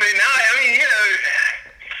 Yeah, it'd be nice.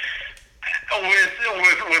 I mean,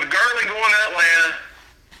 with Gurley going to Atlanta,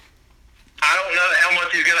 I don't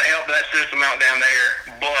system out down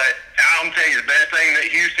there. But I'm telling you, the best thing that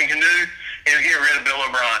Houston can do is get rid of Bill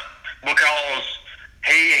O'Brien, because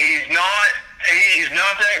he's not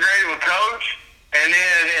that great of a coach. And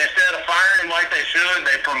then instead of firing him like they should,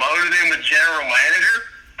 they promoted him to general manager.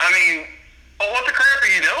 I mean, what the crap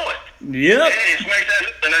are you doing? Yep. It just makes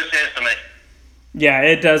no sense to me. Yeah,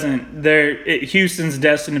 it doesn't. Houston's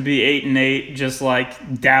destined to be 8-8, just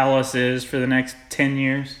like Dallas is for the next 10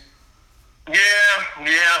 years. Yeah,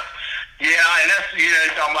 and that's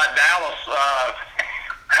talking about Dallas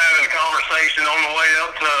having a conversation on the way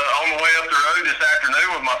up the road this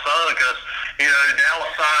afternoon with my son, because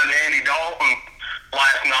Dallas signed Andy Dalton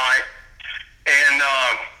last night, and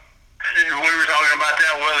we were talking about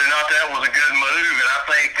that, whether or not that was a good move. And I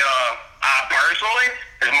think I personally,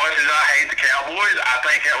 as much as I hate the Cowboys, I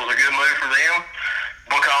think that was a good move for them,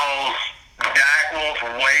 because Dak wants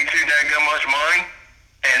way too daggone much money.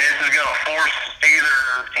 And this is going to force either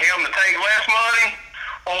him to take less money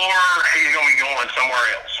or he's going to be going somewhere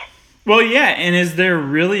else. Well, yeah, and is there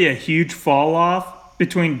really a huge fall off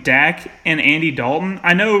between Dak and Andy Dalton?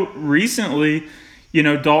 I know recently,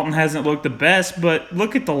 Dalton hasn't looked the best, but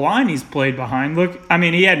look at the line he's played behind. Look, I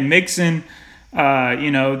mean, he had Mixon, to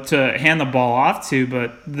hand the ball off to,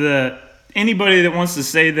 but anybody that wants to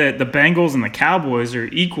say that the Bengals and the Cowboys are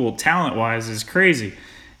equal talent-wise is crazy.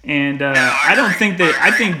 And I don't think that. I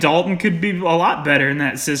think Dalton could be a lot better in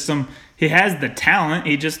that system. He has the talent.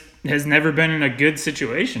 He just has never been in a good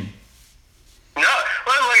situation. No,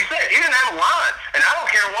 well, like you said, he didn't have a line, and I don't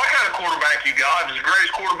care what kind of quarterback you got. He's the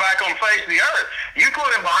greatest quarterback on the face of the earth. You put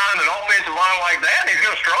him behind an offensive line like that, he's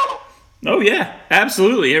going to struggle. Oh yeah,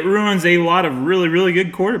 absolutely. It ruins a lot of really, really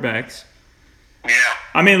good quarterbacks. Yeah.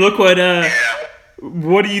 I mean, look what.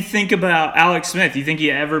 What do you think about Alex Smith? Do you think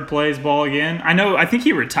he ever plays ball again? I think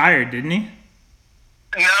he retired, didn't he? No,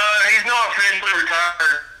 he's not officially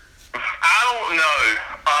retired. I don't know.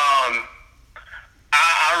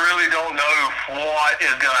 I really don't know what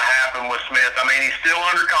is going to happen with Smith. I mean, he's still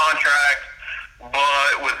under contract,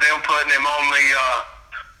 but with them putting him on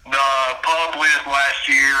the PUP list last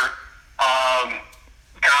year,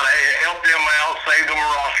 kind of helped them out, saved them a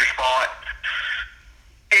roster spot.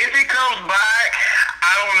 If he comes back,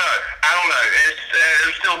 I don't know.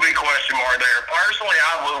 There's still a big question mark there. Personally,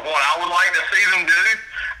 what I would like to see them do,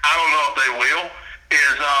 I don't know if they will,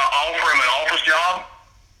 is offer him an office job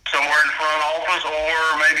somewhere in the front office,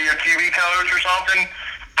 or maybe a QB coach or something.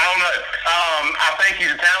 I don't know. I think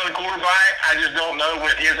he's a talented quarterback. I just don't know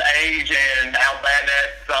with his age and how bad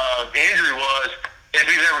that injury was, if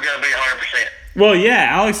he's ever going to be 100%. Well, yeah,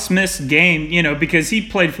 Alex Smith's game, because he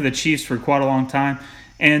played for the Chiefs for quite a long time.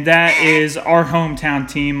 And that is our hometown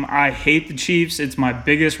team. I hate the Chiefs. It's my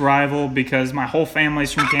biggest rival because my whole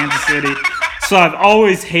family's from Kansas City. So I've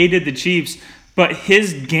always hated the Chiefs. But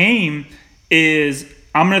his game is,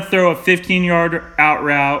 I'm going to throw a 15-yard out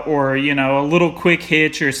route, or, a little quick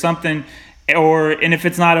hitch or something. And if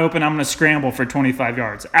it's not open, I'm going to scramble for 25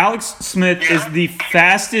 yards. Alex Smith is the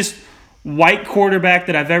fastest white quarterback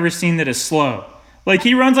that I've ever seen that is slow. Like,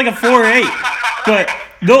 he runs like a 4.8. But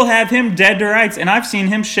they'll have him dead to rights, and I've seen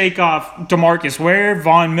him shake off DeMarcus Ware,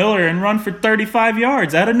 Von Miller, and run for 35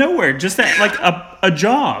 yards out of nowhere, just like a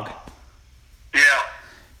jog. Yeah.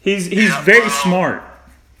 He's very smart.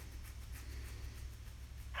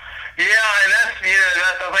 Yeah, and I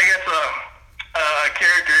think that's a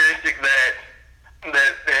characteristic that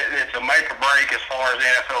it's a make or break as far as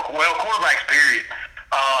NFL. Well, quarterbacks, period.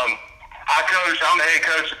 I'm the head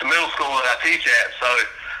coach at the middle school that I teach at, so.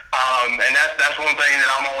 And that's one thing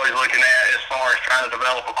that I'm always looking at as far as trying to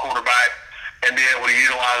develop a quarterback and be able to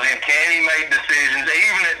utilize him. Can he make decisions,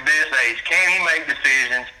 even at this age? Can he make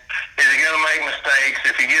decisions? Is he going to make mistakes?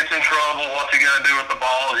 If he gets in trouble, what's he going to do with the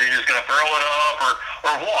ball? Is he just going to throw it up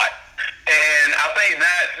or what? And I think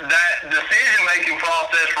that decision-making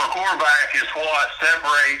process for a quarterback is what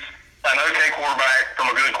separates an okay quarterback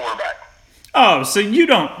from a good quarterback. Oh, so you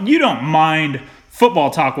don't mind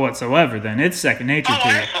football talk whatsoever, then? It's second nature to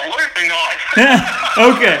you. Absolutely not.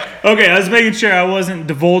 Okay. I was making sure I wasn't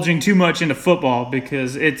divulging too much into football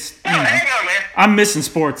because it's, hang on, man. I'm missing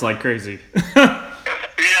sports like crazy. Yeah.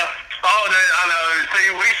 Oh, I know.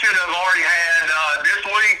 See, we should have already had, this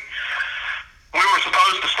week, we were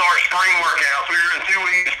supposed to start spring workouts. We were in 2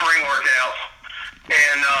 weeks of spring workouts,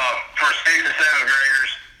 and for 6th and 7th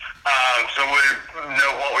graders. So we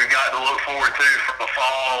know what we've got to look forward to for the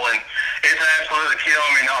fall, and it's absolutely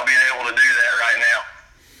killing me not being able to do that right now.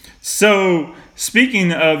 So,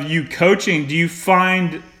 speaking of you coaching, do you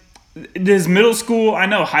find, does middle school, I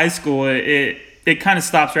know high school, it kind of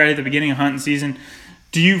stops right at the beginning of hunting season.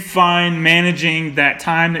 Do you find managing that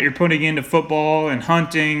time that you're putting into football and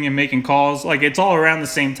hunting and making calls, like it's all around the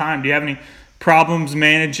same time? Do you have any problems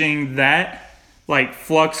managing that, like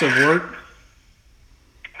flux of work?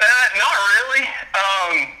 Not really.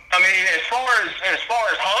 I mean, as far as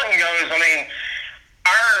hunting goes, I mean,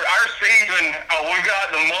 our season, we've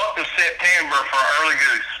got the month of September for early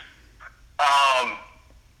goose.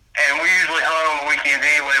 And we usually hunt on the weekends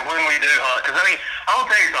anyway when we do hunt. Because, I mean, I'm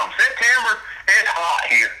going to tell you something. September, it's hot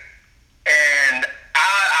here. And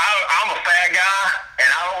I'm a fat guy, and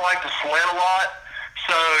I don't like to sweat a lot.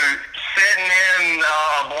 So sitting in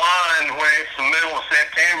a blind when it's the middle of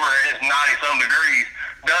September and it's 90-some degrees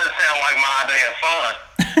doesn't sound like my idea of fun.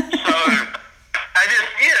 So I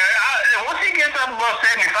just, once it gets up above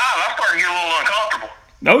 75, I start to get a little uncomfortable.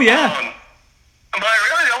 Oh, yeah. But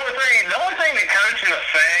really, the only thing that coaching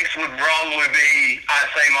affects would probably be,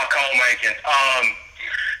 I'd say, my call making.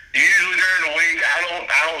 Usually during the week, I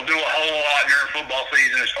don't do a whole lot during football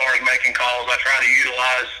season as far as making calls. I try to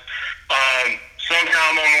utilize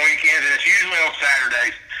sometime on the weekends, and it's usually on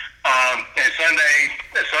Saturdays. And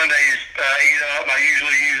Sundays eat up. I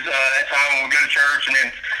usually use that time when we go to church and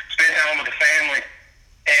then spend time with the family.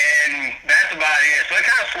 And that's about it. So it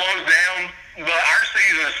kind of slows down. But our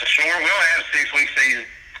season is short. We only have a 6-week season.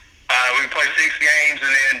 We play 6 games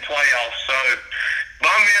and then playoffs. So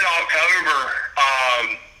by mid-October,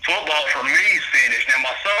 football for me is finished. Now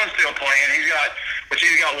my son's still playing. He's got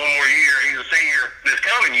one more year. He's a senior this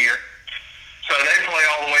coming year. So they play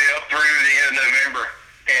all the way up through the end of November.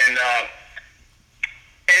 And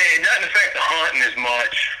it doesn't affect the hunting as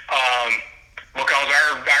much because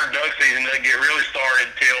our duck season doesn't get really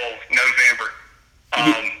started till November.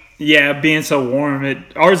 Yeah, being so warm,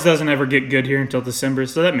 ours doesn't ever get good here until December,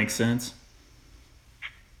 so that makes sense.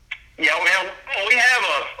 Yeah, we have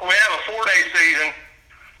a 4-day season.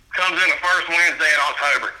 Comes in the first Wednesday in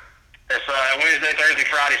October. It's Wednesday, Thursday,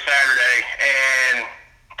 Friday, Saturday, and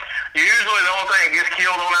usually the only thing that gets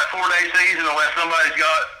killed on that 4-day season, unless somebody's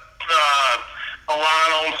got a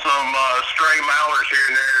line on some stray mallards here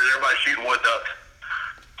and there, is everybody shooting wood ducks.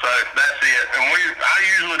 So that's it. And I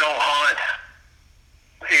usually don't hunt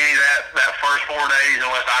any that first 4 days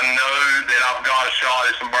unless I know that I've got a shot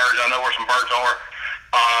at some birds. I know where some birds are.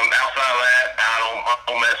 Outside of that, I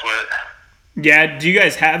don't mess with it. Yeah, do you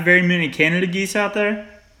guys have very many Canada geese out there?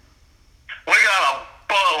 We got a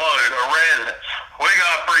buttload of residents. We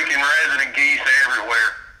got freaking resident geese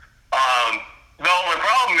everywhere. The only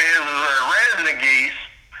problem is they're resident geese,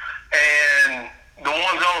 and the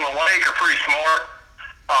ones on the lake are pretty smart.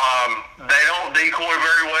 They don't decoy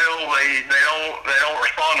very well. They don't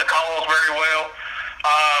respond to calls very well.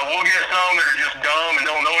 We'll get some that are just dumb and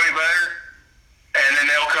don't know any better, and then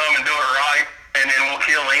they'll come and do it right, and then we'll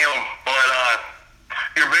kill them. But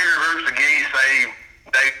your bigger groups of geese,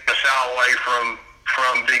 they shy away from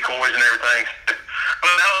decoys and everything.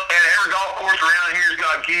 But every golf course around here's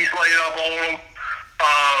got geese laid up on them.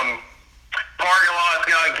 Parking lots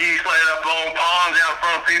got geese laid up on them. Ponds out in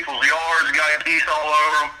front of people's yards got geese all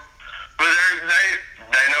over them. But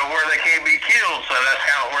they know where they can't be killed, so that's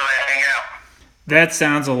kind of where they hang out. That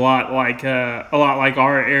sounds a lot like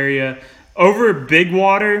our area. Over big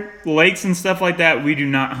water, lakes and stuff like that, we do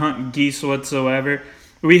not hunt geese whatsoever.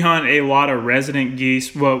 We hunt a lot of resident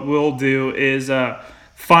geese. What we'll do is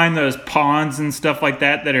find those ponds and stuff like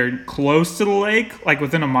that are close to the lake, like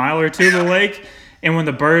within a mile or two of the lake. And when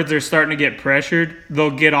the birds are starting to get pressured,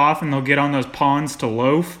 they'll get off and they'll get on those ponds to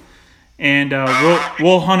loaf. And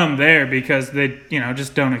we'll hunt them there because they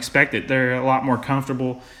just don't expect it. They're a lot more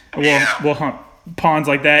comfortable. We'll hunt ponds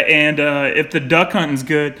like that. And if the duck hunting's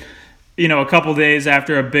good, a couple days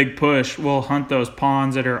after a big push, we'll hunt those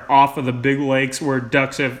ponds that are off of the big lakes where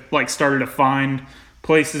ducks have started to find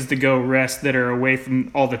places to go rest that are away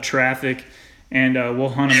from all the traffic, and we'll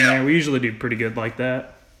hunt them there. We usually do pretty good like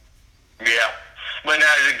that. Yeah, but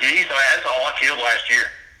now the geese, that's all I killed last year.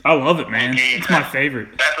 I love it, man. It's my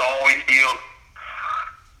favorite. That's all we killed.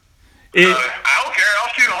 I don't care.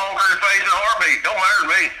 I'll shoot a honker in the face in a heartbeat. Don't matter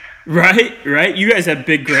to me. Right. You guys have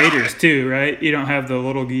big graders too, right? You don't have the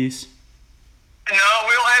little geese. No,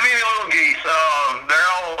 we don't have any little geese.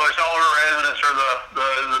 It's all the residents are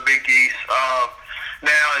the big geese.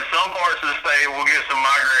 Now, in some parts of the state, we'll get some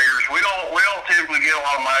migrators. We don't typically get a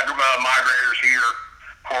lot of migrators here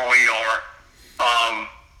where we are.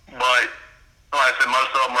 But like I said,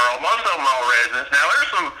 most of them are all residents. Now,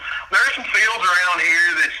 there's some fields around here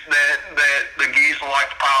that the geese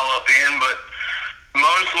like to pile up in, but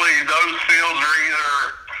mostly those fields are either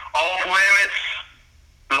off limits.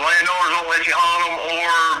 The landowners won't let you hunt them,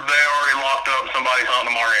 or they're already locked up and somebody's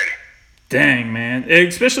hunting them already. Dang, man.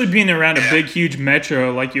 Especially being around a big, huge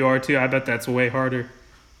metro like you are, too. I bet that's way harder.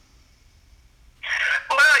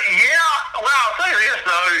 Well, yeah. Well, I'll say this,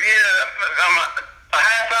 though. Yeah, I'm a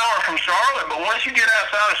half hour from Charlotte, but once you get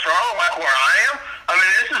outside of Charlotte, like where I am, I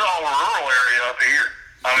mean, this is all rural area up here.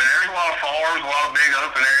 I mean, there's a lot of farms, a lot of big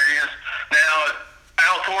open areas. Now,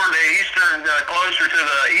 out toward the eastern, closer to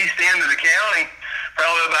the east end of the county,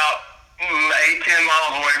 probably about 8-10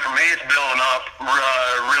 miles away from me, it's building up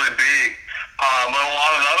really big. But a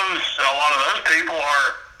lot of those people are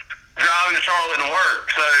driving to Charlotte to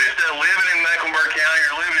work. So instead of living in Mecklenburg County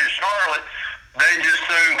or living in Charlotte, they just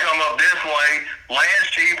soon come up this way. Land's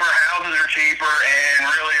cheaper, houses are cheaper, and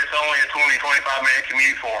really it's only a 20-25 minute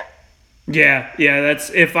commute for them. Yeah, that's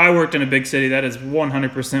if I worked in a big city, that is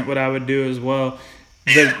 100% what I would do as well.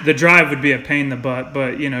 The drive would be a pain in the butt,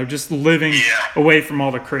 but just living away from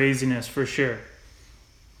all the craziness for sure.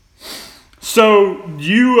 So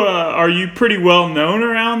are you pretty well known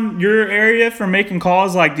around your area for making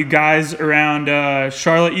calls? Like, do guys around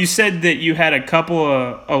Charlotte? You said that you had a couple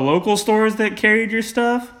of local stores that carried your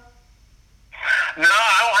stuff. No,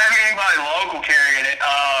 I don't have anybody local carrying it.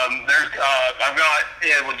 I've got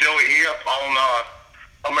with Joey Hip on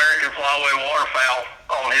American Flyway Waterfowl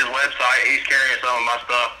on his website. He's carrying some of my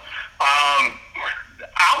stuff.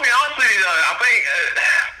 I'll be honest with you, though, I think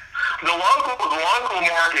the local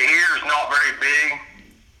market here is not very big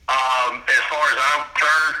as far as I'm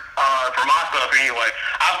concerned for my stuff anyway.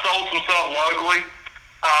 I've sold some stuff locally.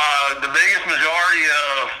 The biggest majority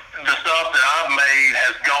of the stuff that I've made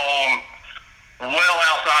has gone well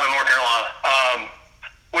outside of North Carolina.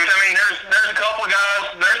 Which, I mean, there's a couple of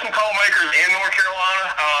guys, there's some coal makers in North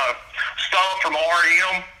Carolina. Stump from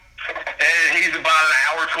REM, and he's about an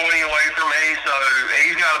hour 20 away from me, so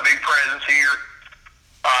he's got a big presence here.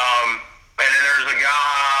 And then there's a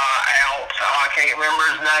guy out, I can't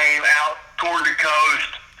remember his name, out toward the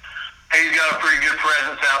coast. He's got a pretty good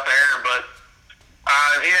presence out there, but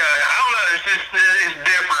I don't know, it's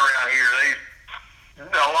different around here.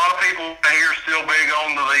 A lot of people here are still big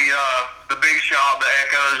on the big shop, the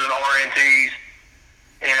Echoes and RNTs,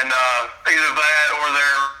 and either that or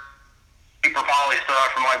their cheaper poly stuff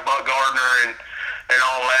from like Buck Gardner and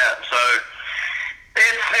all that. So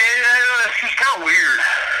it's just kind of weird.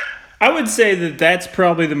 I would say that that's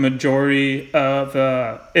probably the majority of,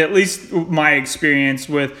 at least my experience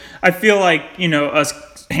with. I feel like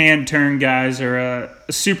us hand turn guys are a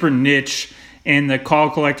super niche in the call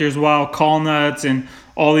collectors, while Call Nuts and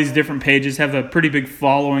all these different pages have a pretty big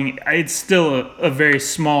following. It's still a very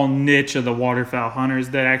small niche of the waterfowl hunters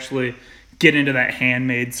that actually get into that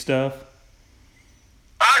handmade stuff.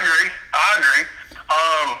 I agree.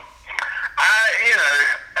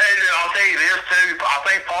 I'll tell you this too. I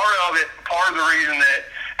think part of the reason that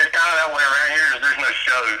it's kind of that way around here is there's no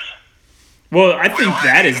shows. Well, I think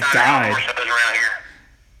that has died. Shows around here.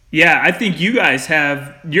 Yeah, I think you guys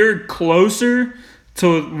you're closer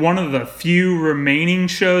to one of the few remaining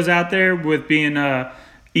shows out there with being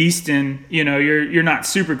Easton. You're not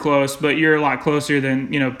super close, but you're a lot closer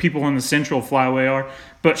than people in the Central Flyway are.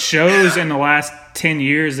 But shows in the last 10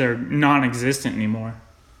 years are non-existent anymore.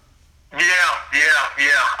 Yeah.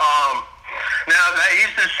 Now that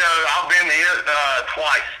Easton show, I've been to it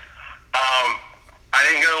twice. I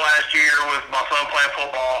didn't go last year with my son playing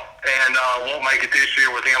football, and won't make it this year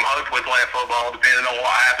with him hopefully playing football, depending on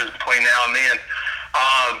what happens between now and then.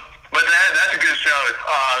 But that's a good show.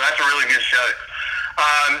 That's a really good show.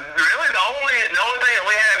 Really, the only thing that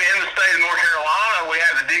we have in the state of North Carolina, we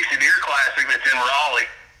have the Dixie Deer Classic that's in Raleigh.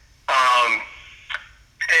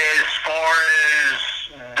 As far as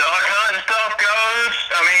duck hunting stuff goes,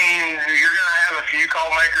 I mean, you're going to have a few call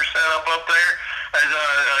makers set up there. There's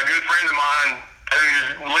a good friend of mine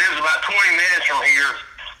who lives about 20 minutes from here,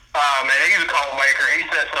 and he's a call maker. He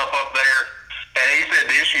sets stuff up there, and he said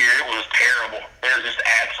this year it was terrible. It was just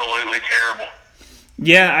absolutely terrible.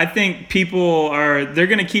 Yeah, I think they're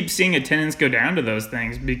going to keep seeing attendance go down to those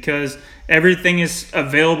things because everything is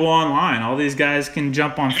available online. All these guys can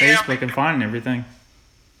jump on Facebook and find everything.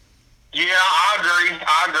 Yeah, I agree.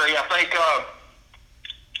 I think,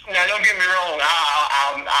 now don't get me wrong,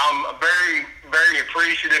 I'm very, very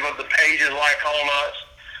appreciative of the pages like Call Nuts,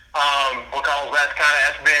 because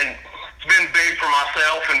it's been big for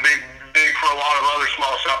myself and big for a lot of other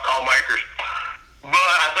small shop call makers. But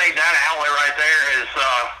I think that outlet right there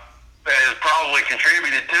has probably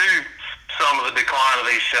contributed to some of the decline of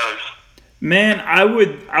these shows. Man, I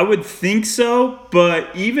would think so,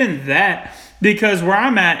 but even that, because where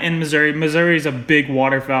I'm at in Missouri is a big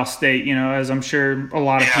waterfowl state, as I'm sure a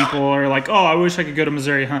lot of people are like, oh, I wish I could go to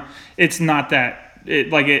Missouri hunt. It's not that.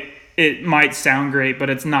 It it might sound great, but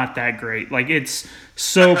it's not that great. Like, it's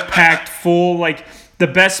so packed full. Like, the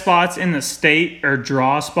best spots in the state are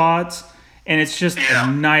draw spots, and it's just a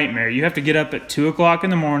nightmare. You have to get up at 2 o'clock in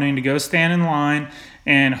the morning to go stand in line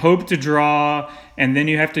and hope to draw, and then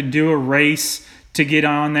you have to do a race to get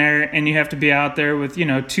on there, and you have to be out there with,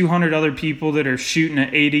 200 other people that are shooting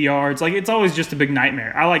at 80 yards. Like, it's always just a big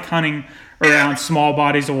nightmare. I like hunting around small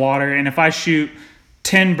bodies of water, and if I shoot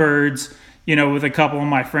 10 birds, with a couple of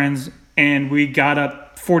my friends, and we got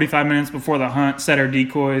up 45 minutes before the hunt, set our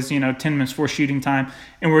decoys, 10 minutes before shooting time,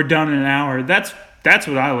 and we're done in an hour, that's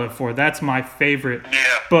what I live for. That's my favorite. Yeah.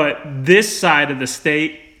 But this side of the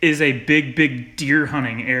state is a big deer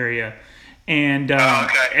hunting area. And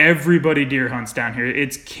everybody deer hunts down here.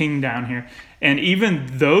 It's king down here. And even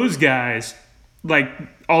those guys, like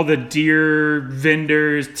all the deer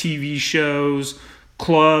vendors, TV shows,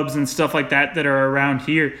 clubs, and stuff like that are around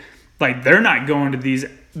here, like they're not going to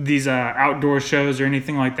these outdoor shows or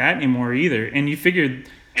anything like that anymore either. And you figured,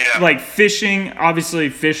 like fishing, obviously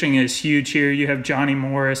fishing is huge here. You have Johnny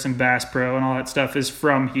Morris and Bass Pro and all that stuff is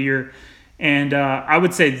from here. And I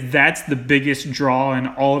would say that's the biggest draw in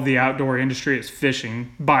all of the outdoor industry is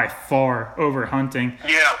fishing by far over hunting.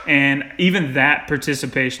 Yeah. And even that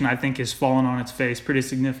participation, I think, has fallen on its face pretty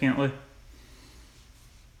significantly.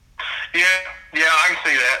 Yeah, I can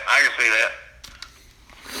see that.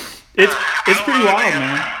 It's pretty wild,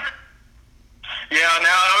 man. Yeah,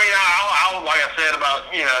 now, I like I said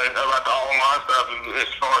about the online stuff as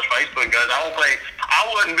far as Facebook goes,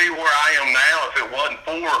 I wouldn't be where I am now if it wasn't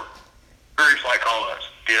for groups like all us,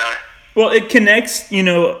 Well, it connects,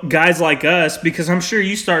 guys like us, because I'm sure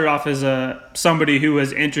you started off as somebody who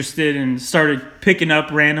was interested and started picking up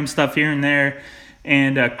random stuff here and there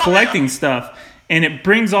and collecting stuff. And it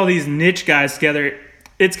brings all these niche guys together.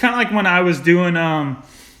 It's kind of like when I was doing, I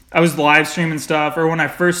was live streaming stuff, or when I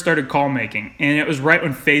first started call making. And it was right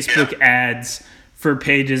when Facebook ads for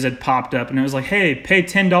pages had popped up. And it was like, hey, pay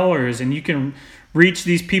 $10 and you can reach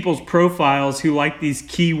these people's profiles who like these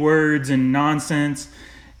keywords and nonsense.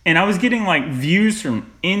 And I was getting like views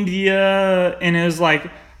from India, and it was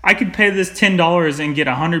like I could pay this $10 and get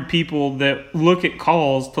 100 people that look at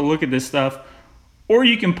calls to look at this stuff, or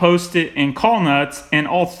you can post it in Call Nuts and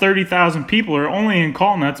all 30,000 people are only in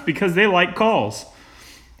Call Nuts because they like calls.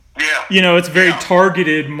 Yeah. It's very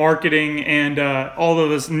targeted marketing and all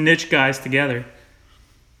of us niche guys together.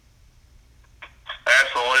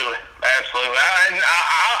 Absolutely.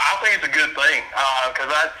 I think it's a good thing because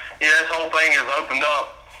this whole thing has opened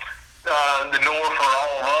up the door for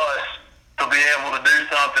all of us to be able to do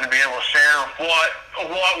something, to be able to share what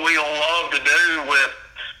we love to do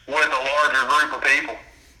with a larger group of people.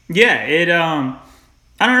 Yeah,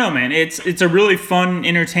 I don't know, man. It's a really fun,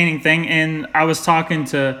 entertaining thing. And I was talking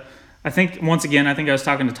to, I think I was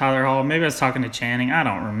talking to Tyler Hall. Maybe I was talking to Channing. I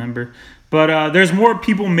don't remember. But there's more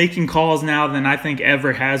people making calls now than I think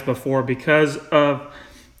ever has before because of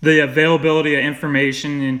the availability of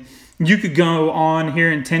information. And you could go on here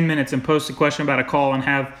in 10 minutes and post a question about a call and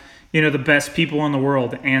have, the best people in the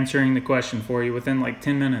world answering the question for you within like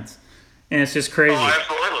 10 minutes. And it's just crazy. Oh,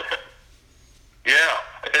 absolutely. Yeah,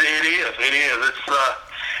 it is.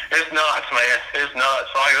 It's nuts, man. It's nuts.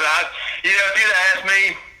 Like if you'd asked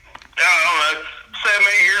me, I don't know,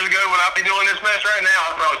 7-8 years ago, would I be doing this mess right now?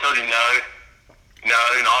 I'd probably told you no,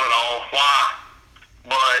 not at all. Why?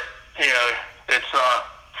 But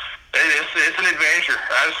it's an adventure.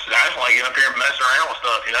 I just like getting up here and messing around with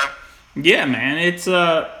stuff, Yeah, man. It's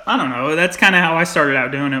I don't know. That's kind of how I started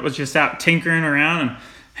out doing it. Was just out tinkering around and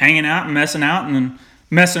hanging out and messing out and then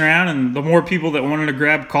messing around. And the more people that wanted to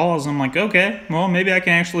grab calls, I'm like, okay, well, maybe I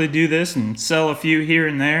can actually do this and sell a few here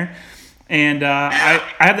and there. And I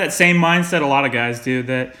have that same mindset a lot of guys do,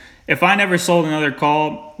 that if I never sold another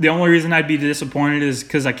call, the only reason I'd be disappointed is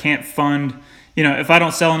because I can't fund, if I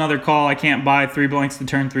don't sell another call, I can't buy 3 blanks to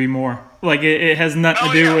turn 3 more. Like, it has nothing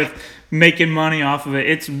to do with making money off of it.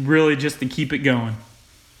 It's really just to keep it going.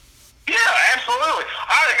 Yeah, absolutely.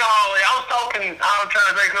 I'm trying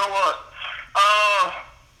to think who it was.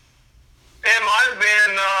 It might have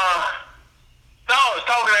been, I was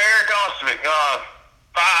talking to Eric Ostovic.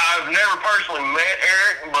 I've never personally met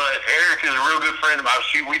Eric, but Eric is a real good friend of mine.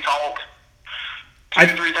 We talk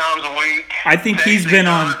 2-3 times a week. I think he's been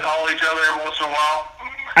on. Call each other every once in a while.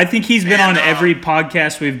 I think he's been on every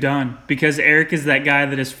podcast we've done because Eric is that guy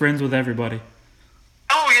that is friends with everybody.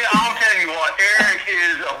 Oh yeah, I'm telling you what, Eric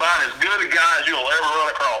is about as good a guy as you'll ever run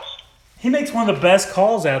across. He makes one of the best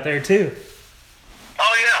calls out there too.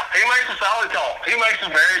 Oh yeah, he makes a solid call. He makes a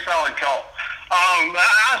very solid call. I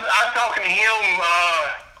was talking to him,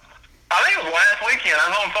 I think it was last weekend. I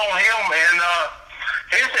was on the phone with him, and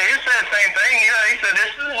he said said the same thing. He said this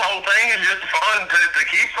whole thing is just fun to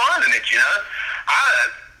keep funding it.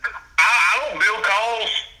 I don't build calls.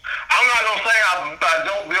 I'm not gonna say I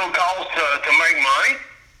don't build calls to make money,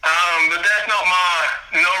 but that's not my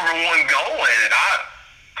number one goal in it.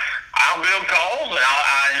 I build calls, and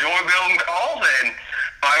I enjoy building calls, and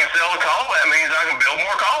if I can sell a call, that means I can build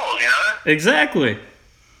more calls. Exactly.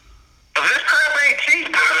 But this crap ain't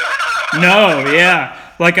cheap. No, yeah.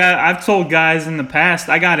 Like I've told guys in the past,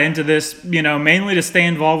 I got into this, mainly to stay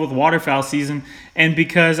involved with waterfowl season, and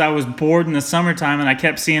because I was bored in the summertime and I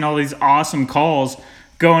kept seeing all these awesome calls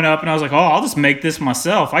going up, and I was like, oh, I'll just make this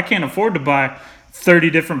myself. I can't afford to buy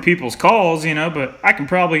 30 different people's calls, but I can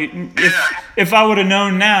probably, if I would have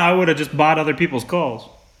known now, I would have just bought other people's calls.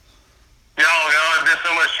 No, it'd been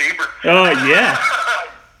so much cheaper. Oh, yeah.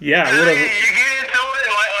 Yeah, you get into it,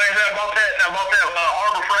 and like I said, I bought that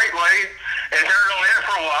Harbor Freight lathe and turned on it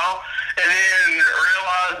for a while, and then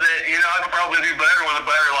realized that, I could probably do better with a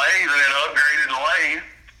better lathe, and then upgraded the lathe.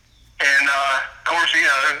 And, of course,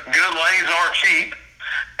 good lathes aren't cheap.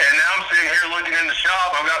 And now I'm sitting here looking in the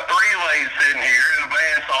shop. I've got 3 lathes sitting here, and a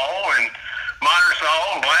bandsaw, and miter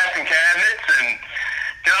saw, and blasting cabinets, and,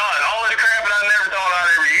 God, all this crap that I never thought I'd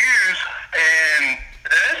ever use. And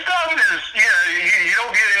this stuff is, you don't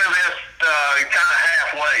get into this kind of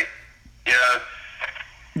halfway,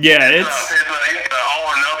 Yeah, it's an all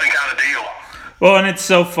or nothing kind of deal. Well, and it's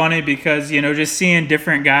so funny because, just seeing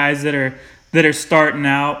different guys that are starting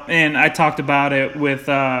out, and I talked about it with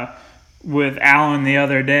Alan the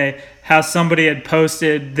other day, how somebody had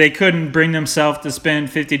posted they couldn't bring themselves to spend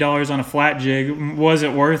 $50 on a flat jig. Was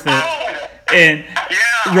it worth it? Oh, And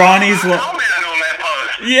yeah, Ronnie's I like, commented on that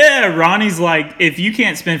post. yeah, Ronnie's like, if you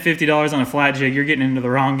can't spend $50 on a flat jig, you're getting into the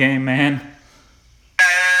wrong game, man.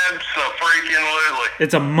 Absolutely.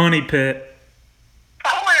 It's a money pit.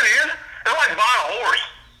 Oh, it is. It's like buying a horse.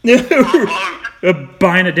 Or a boat.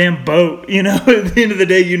 Buying a damn boat, at the end of the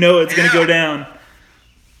day, it's going to go down.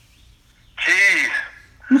 Jeez.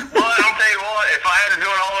 Well, I'll tell you what, if I had to do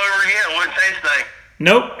it all over again, it wouldn't taste thing.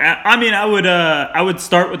 Nope. I mean, I would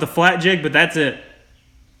start with the flat jig, but that's it.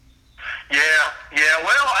 Yeah.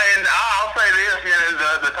 Well, and I'll say this,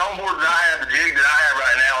 the tone board that I have, the jig that I have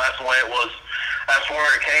right now, that's where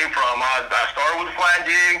it came from. I started with a flat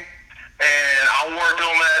jig, and I worked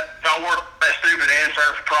that stupid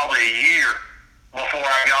insert for probably a year before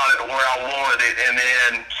I got it to where I wanted it, and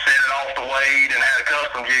then sent it off to Wade and had a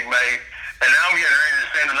custom jig made. And now I'm getting ready to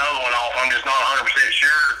send another one off. I'm just not 100%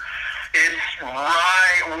 sure. It's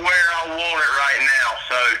right where I want it right now.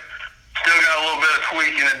 So still got a little bit of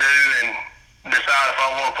tweaking to do and decide if I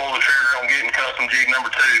want to pull the trigger on getting custom jig number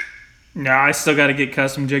 2. No, I still got to get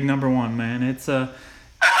custom jig number 1, man. It's a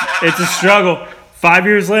struggle. 5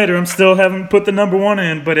 years later, I'm still haven't put the number 1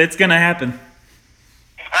 in, but it's gonna happen.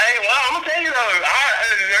 Hey, well, I'm gonna tell you though,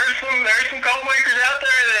 there's some call makers out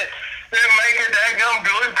there that make a daggum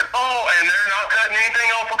good call, and they're not cutting anything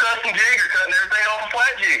off a custom jig or cutting everything off a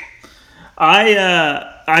flat jig.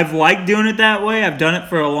 I've liked doing it that way. I've done it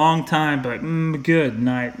for a long time, but good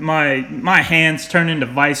night. My hands turn into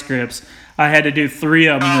vice grips. I had to do 3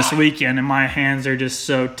 of them this weekend, and my hands are just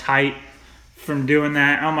so tight from doing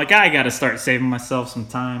that. I'm like, I got to start saving myself some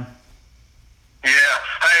time. Yeah.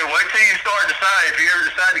 Hey, wait till you start deciding. If you ever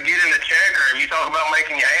decide to get into checker and you talk about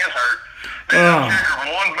making your hands hurt, I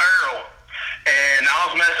checkered 1 barrel, and I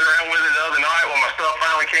was messing around with it the other night when my stuff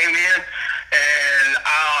finally came in, and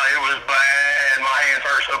it was bad. My hands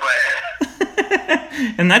hurt so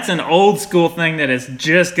bad. And that's an old school thing that has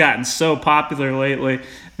just gotten so popular lately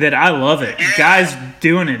that I love it. Yeah. Guys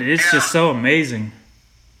doing it, it's just so amazing.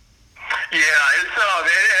 Yeah, it's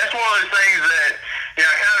one of those things that I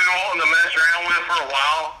kind of been wanting to mess around with for a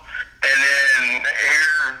while, and then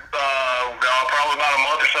here, probably about a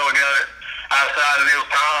month or so ago, I decided it was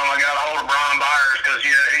time. I got a hold of Brian Byers because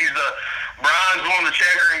Brian's one of the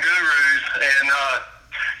checkering gurus, and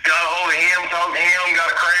got a hold of him, talked to him, got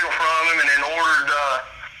a cradle from him, and then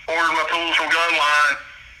ordered my tools from Gunline,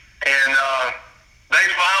 and they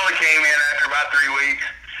finally came in after about 3 weeks.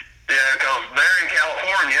 Yeah, because they're in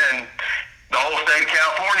California, and the whole state of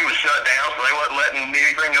California was shut down, so they wasn't letting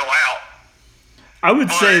anything go out. I would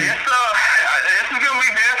say this is gonna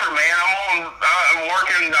be different, man. I'm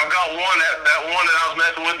working. I've got one that one that I was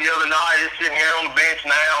messing with the other night. It's sitting here on the bench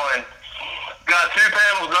now, and got 2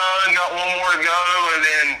 panels done. Got 1 more to go, and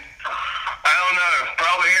then I don't know.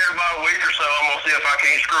 Probably here in about a week or so, I'm gonna see if I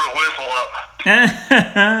can't screw a whistle up.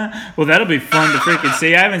 Well, that'll be fun to freaking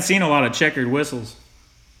see. I haven't seen a lot of checkered whistles.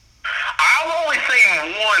 I've only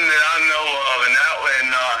seen one that I know of, and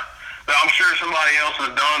I'm sure somebody else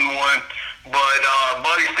has done one. But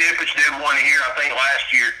Buddy Stippich did one here, I think,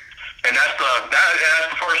 last year. And that's the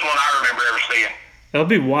first one I remember ever seeing. That'll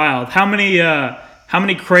be wild. How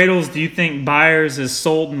many cradles do you think Byers has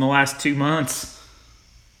sold in the last 2 months?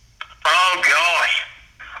 Oh gosh,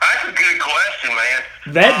 that's a good question, man.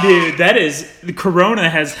 That dude, the Corona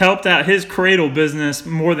has helped out his cradle business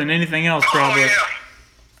more than anything else, probably. Oh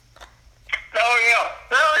yeah.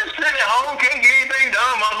 Well, it's sitting at home, can't get anything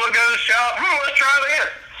done. Might as well go to the shop. Let's try this.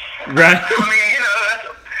 Right. I mean,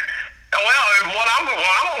 what I'm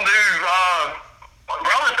gonna do,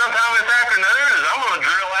 probably sometime this afternoon, is I'm gonna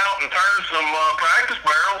drill out and turn some practice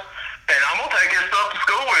barrels, and I'm gonna take this stuff to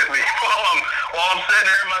school with me while I'm sitting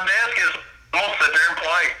there at my desk. I'm gonna sit there and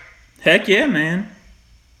play. Heck yeah, man.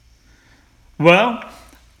 Well,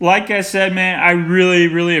 like I said, man, I really,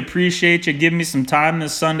 really appreciate you giving me some time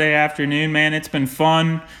this Sunday afternoon, man. It's been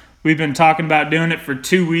fun. We've been talking about doing it for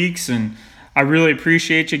 2 weeks, and I really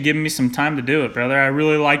appreciate you giving me some time to do it, brother. I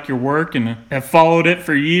really like your work and have followed it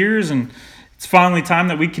for years, and it's finally time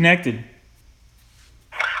that we connected.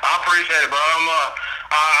 I appreciate it, bro.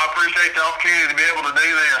 I appreciate the opportunity to be able to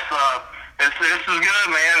do this. This is good,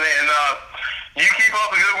 man, and you keep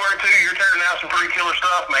up the good work too. You're turning out some pretty killer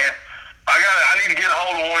stuff, man. I need to get a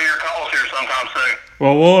hold of one of your calls here sometime soon.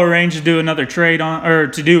 Well, we'll arrange to do another trade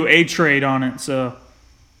to do a trade on it. So.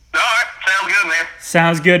 All right, sounds good, man.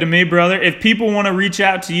 Sounds good to me, brother. If people want to reach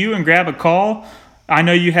out to you and grab a call, I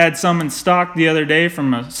know you had some in stock the other day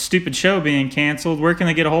from a stupid show being canceled. Where can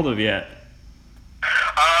they get a hold of you at?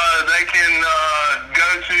 They can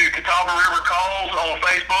go to Catawba River Calls on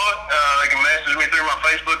Facebook. They can message me through my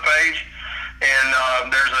Facebook page. And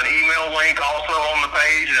there's an email link also on the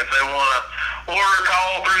page. And if they want to order a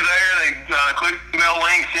call through there, they click the email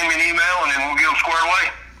link, send me an email, and then we'll get them squared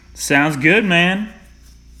away. Sounds good, man.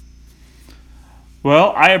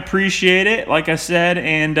 Well, I appreciate it, like I said,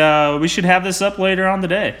 and we should have this up later on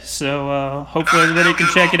today. So hopefully everybody can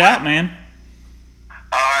check it out, man.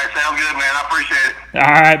 All right, sounds good, man. I appreciate it.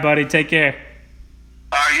 All right, buddy. Take care.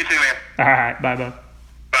 All right, you too, man. All right. Bye-bye.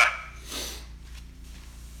 Bye.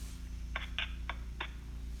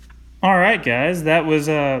 All right, guys. That was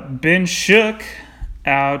Ben Shook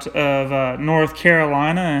out of North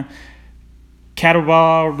Carolina.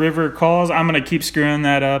 Catawba River Calls. I'm going to keep screwing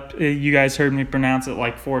that up. You guys heard me pronounce it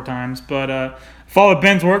like 4 times. But followed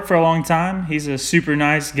Ben's work for a long time. He's a super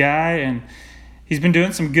nice guy, and he's been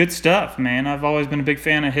doing some good stuff, man. I've always been a big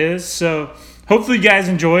fan of his. So hopefully you guys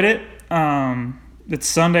enjoyed it. It's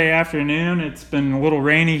Sunday afternoon. It's been a little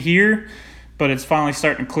rainy here, but it's finally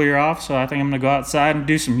starting to clear off. So I think I'm going to go outside and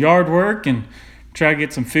do some yard work and try to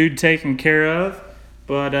get some food taken care of.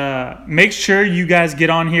 But make sure you guys get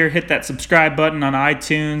on here, hit that subscribe button on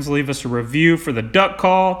iTunes, leave us a review for the duck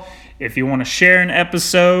call. If you want to share an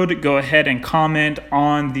episode, go ahead and comment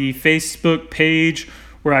on the Facebook page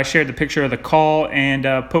where I shared the picture of the call and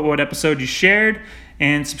put what episode you shared.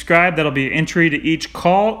 And subscribe. That'll be an entry to each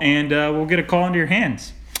call, and we'll get a call into your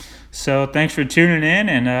hands. So thanks for tuning in,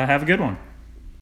 and have a good one.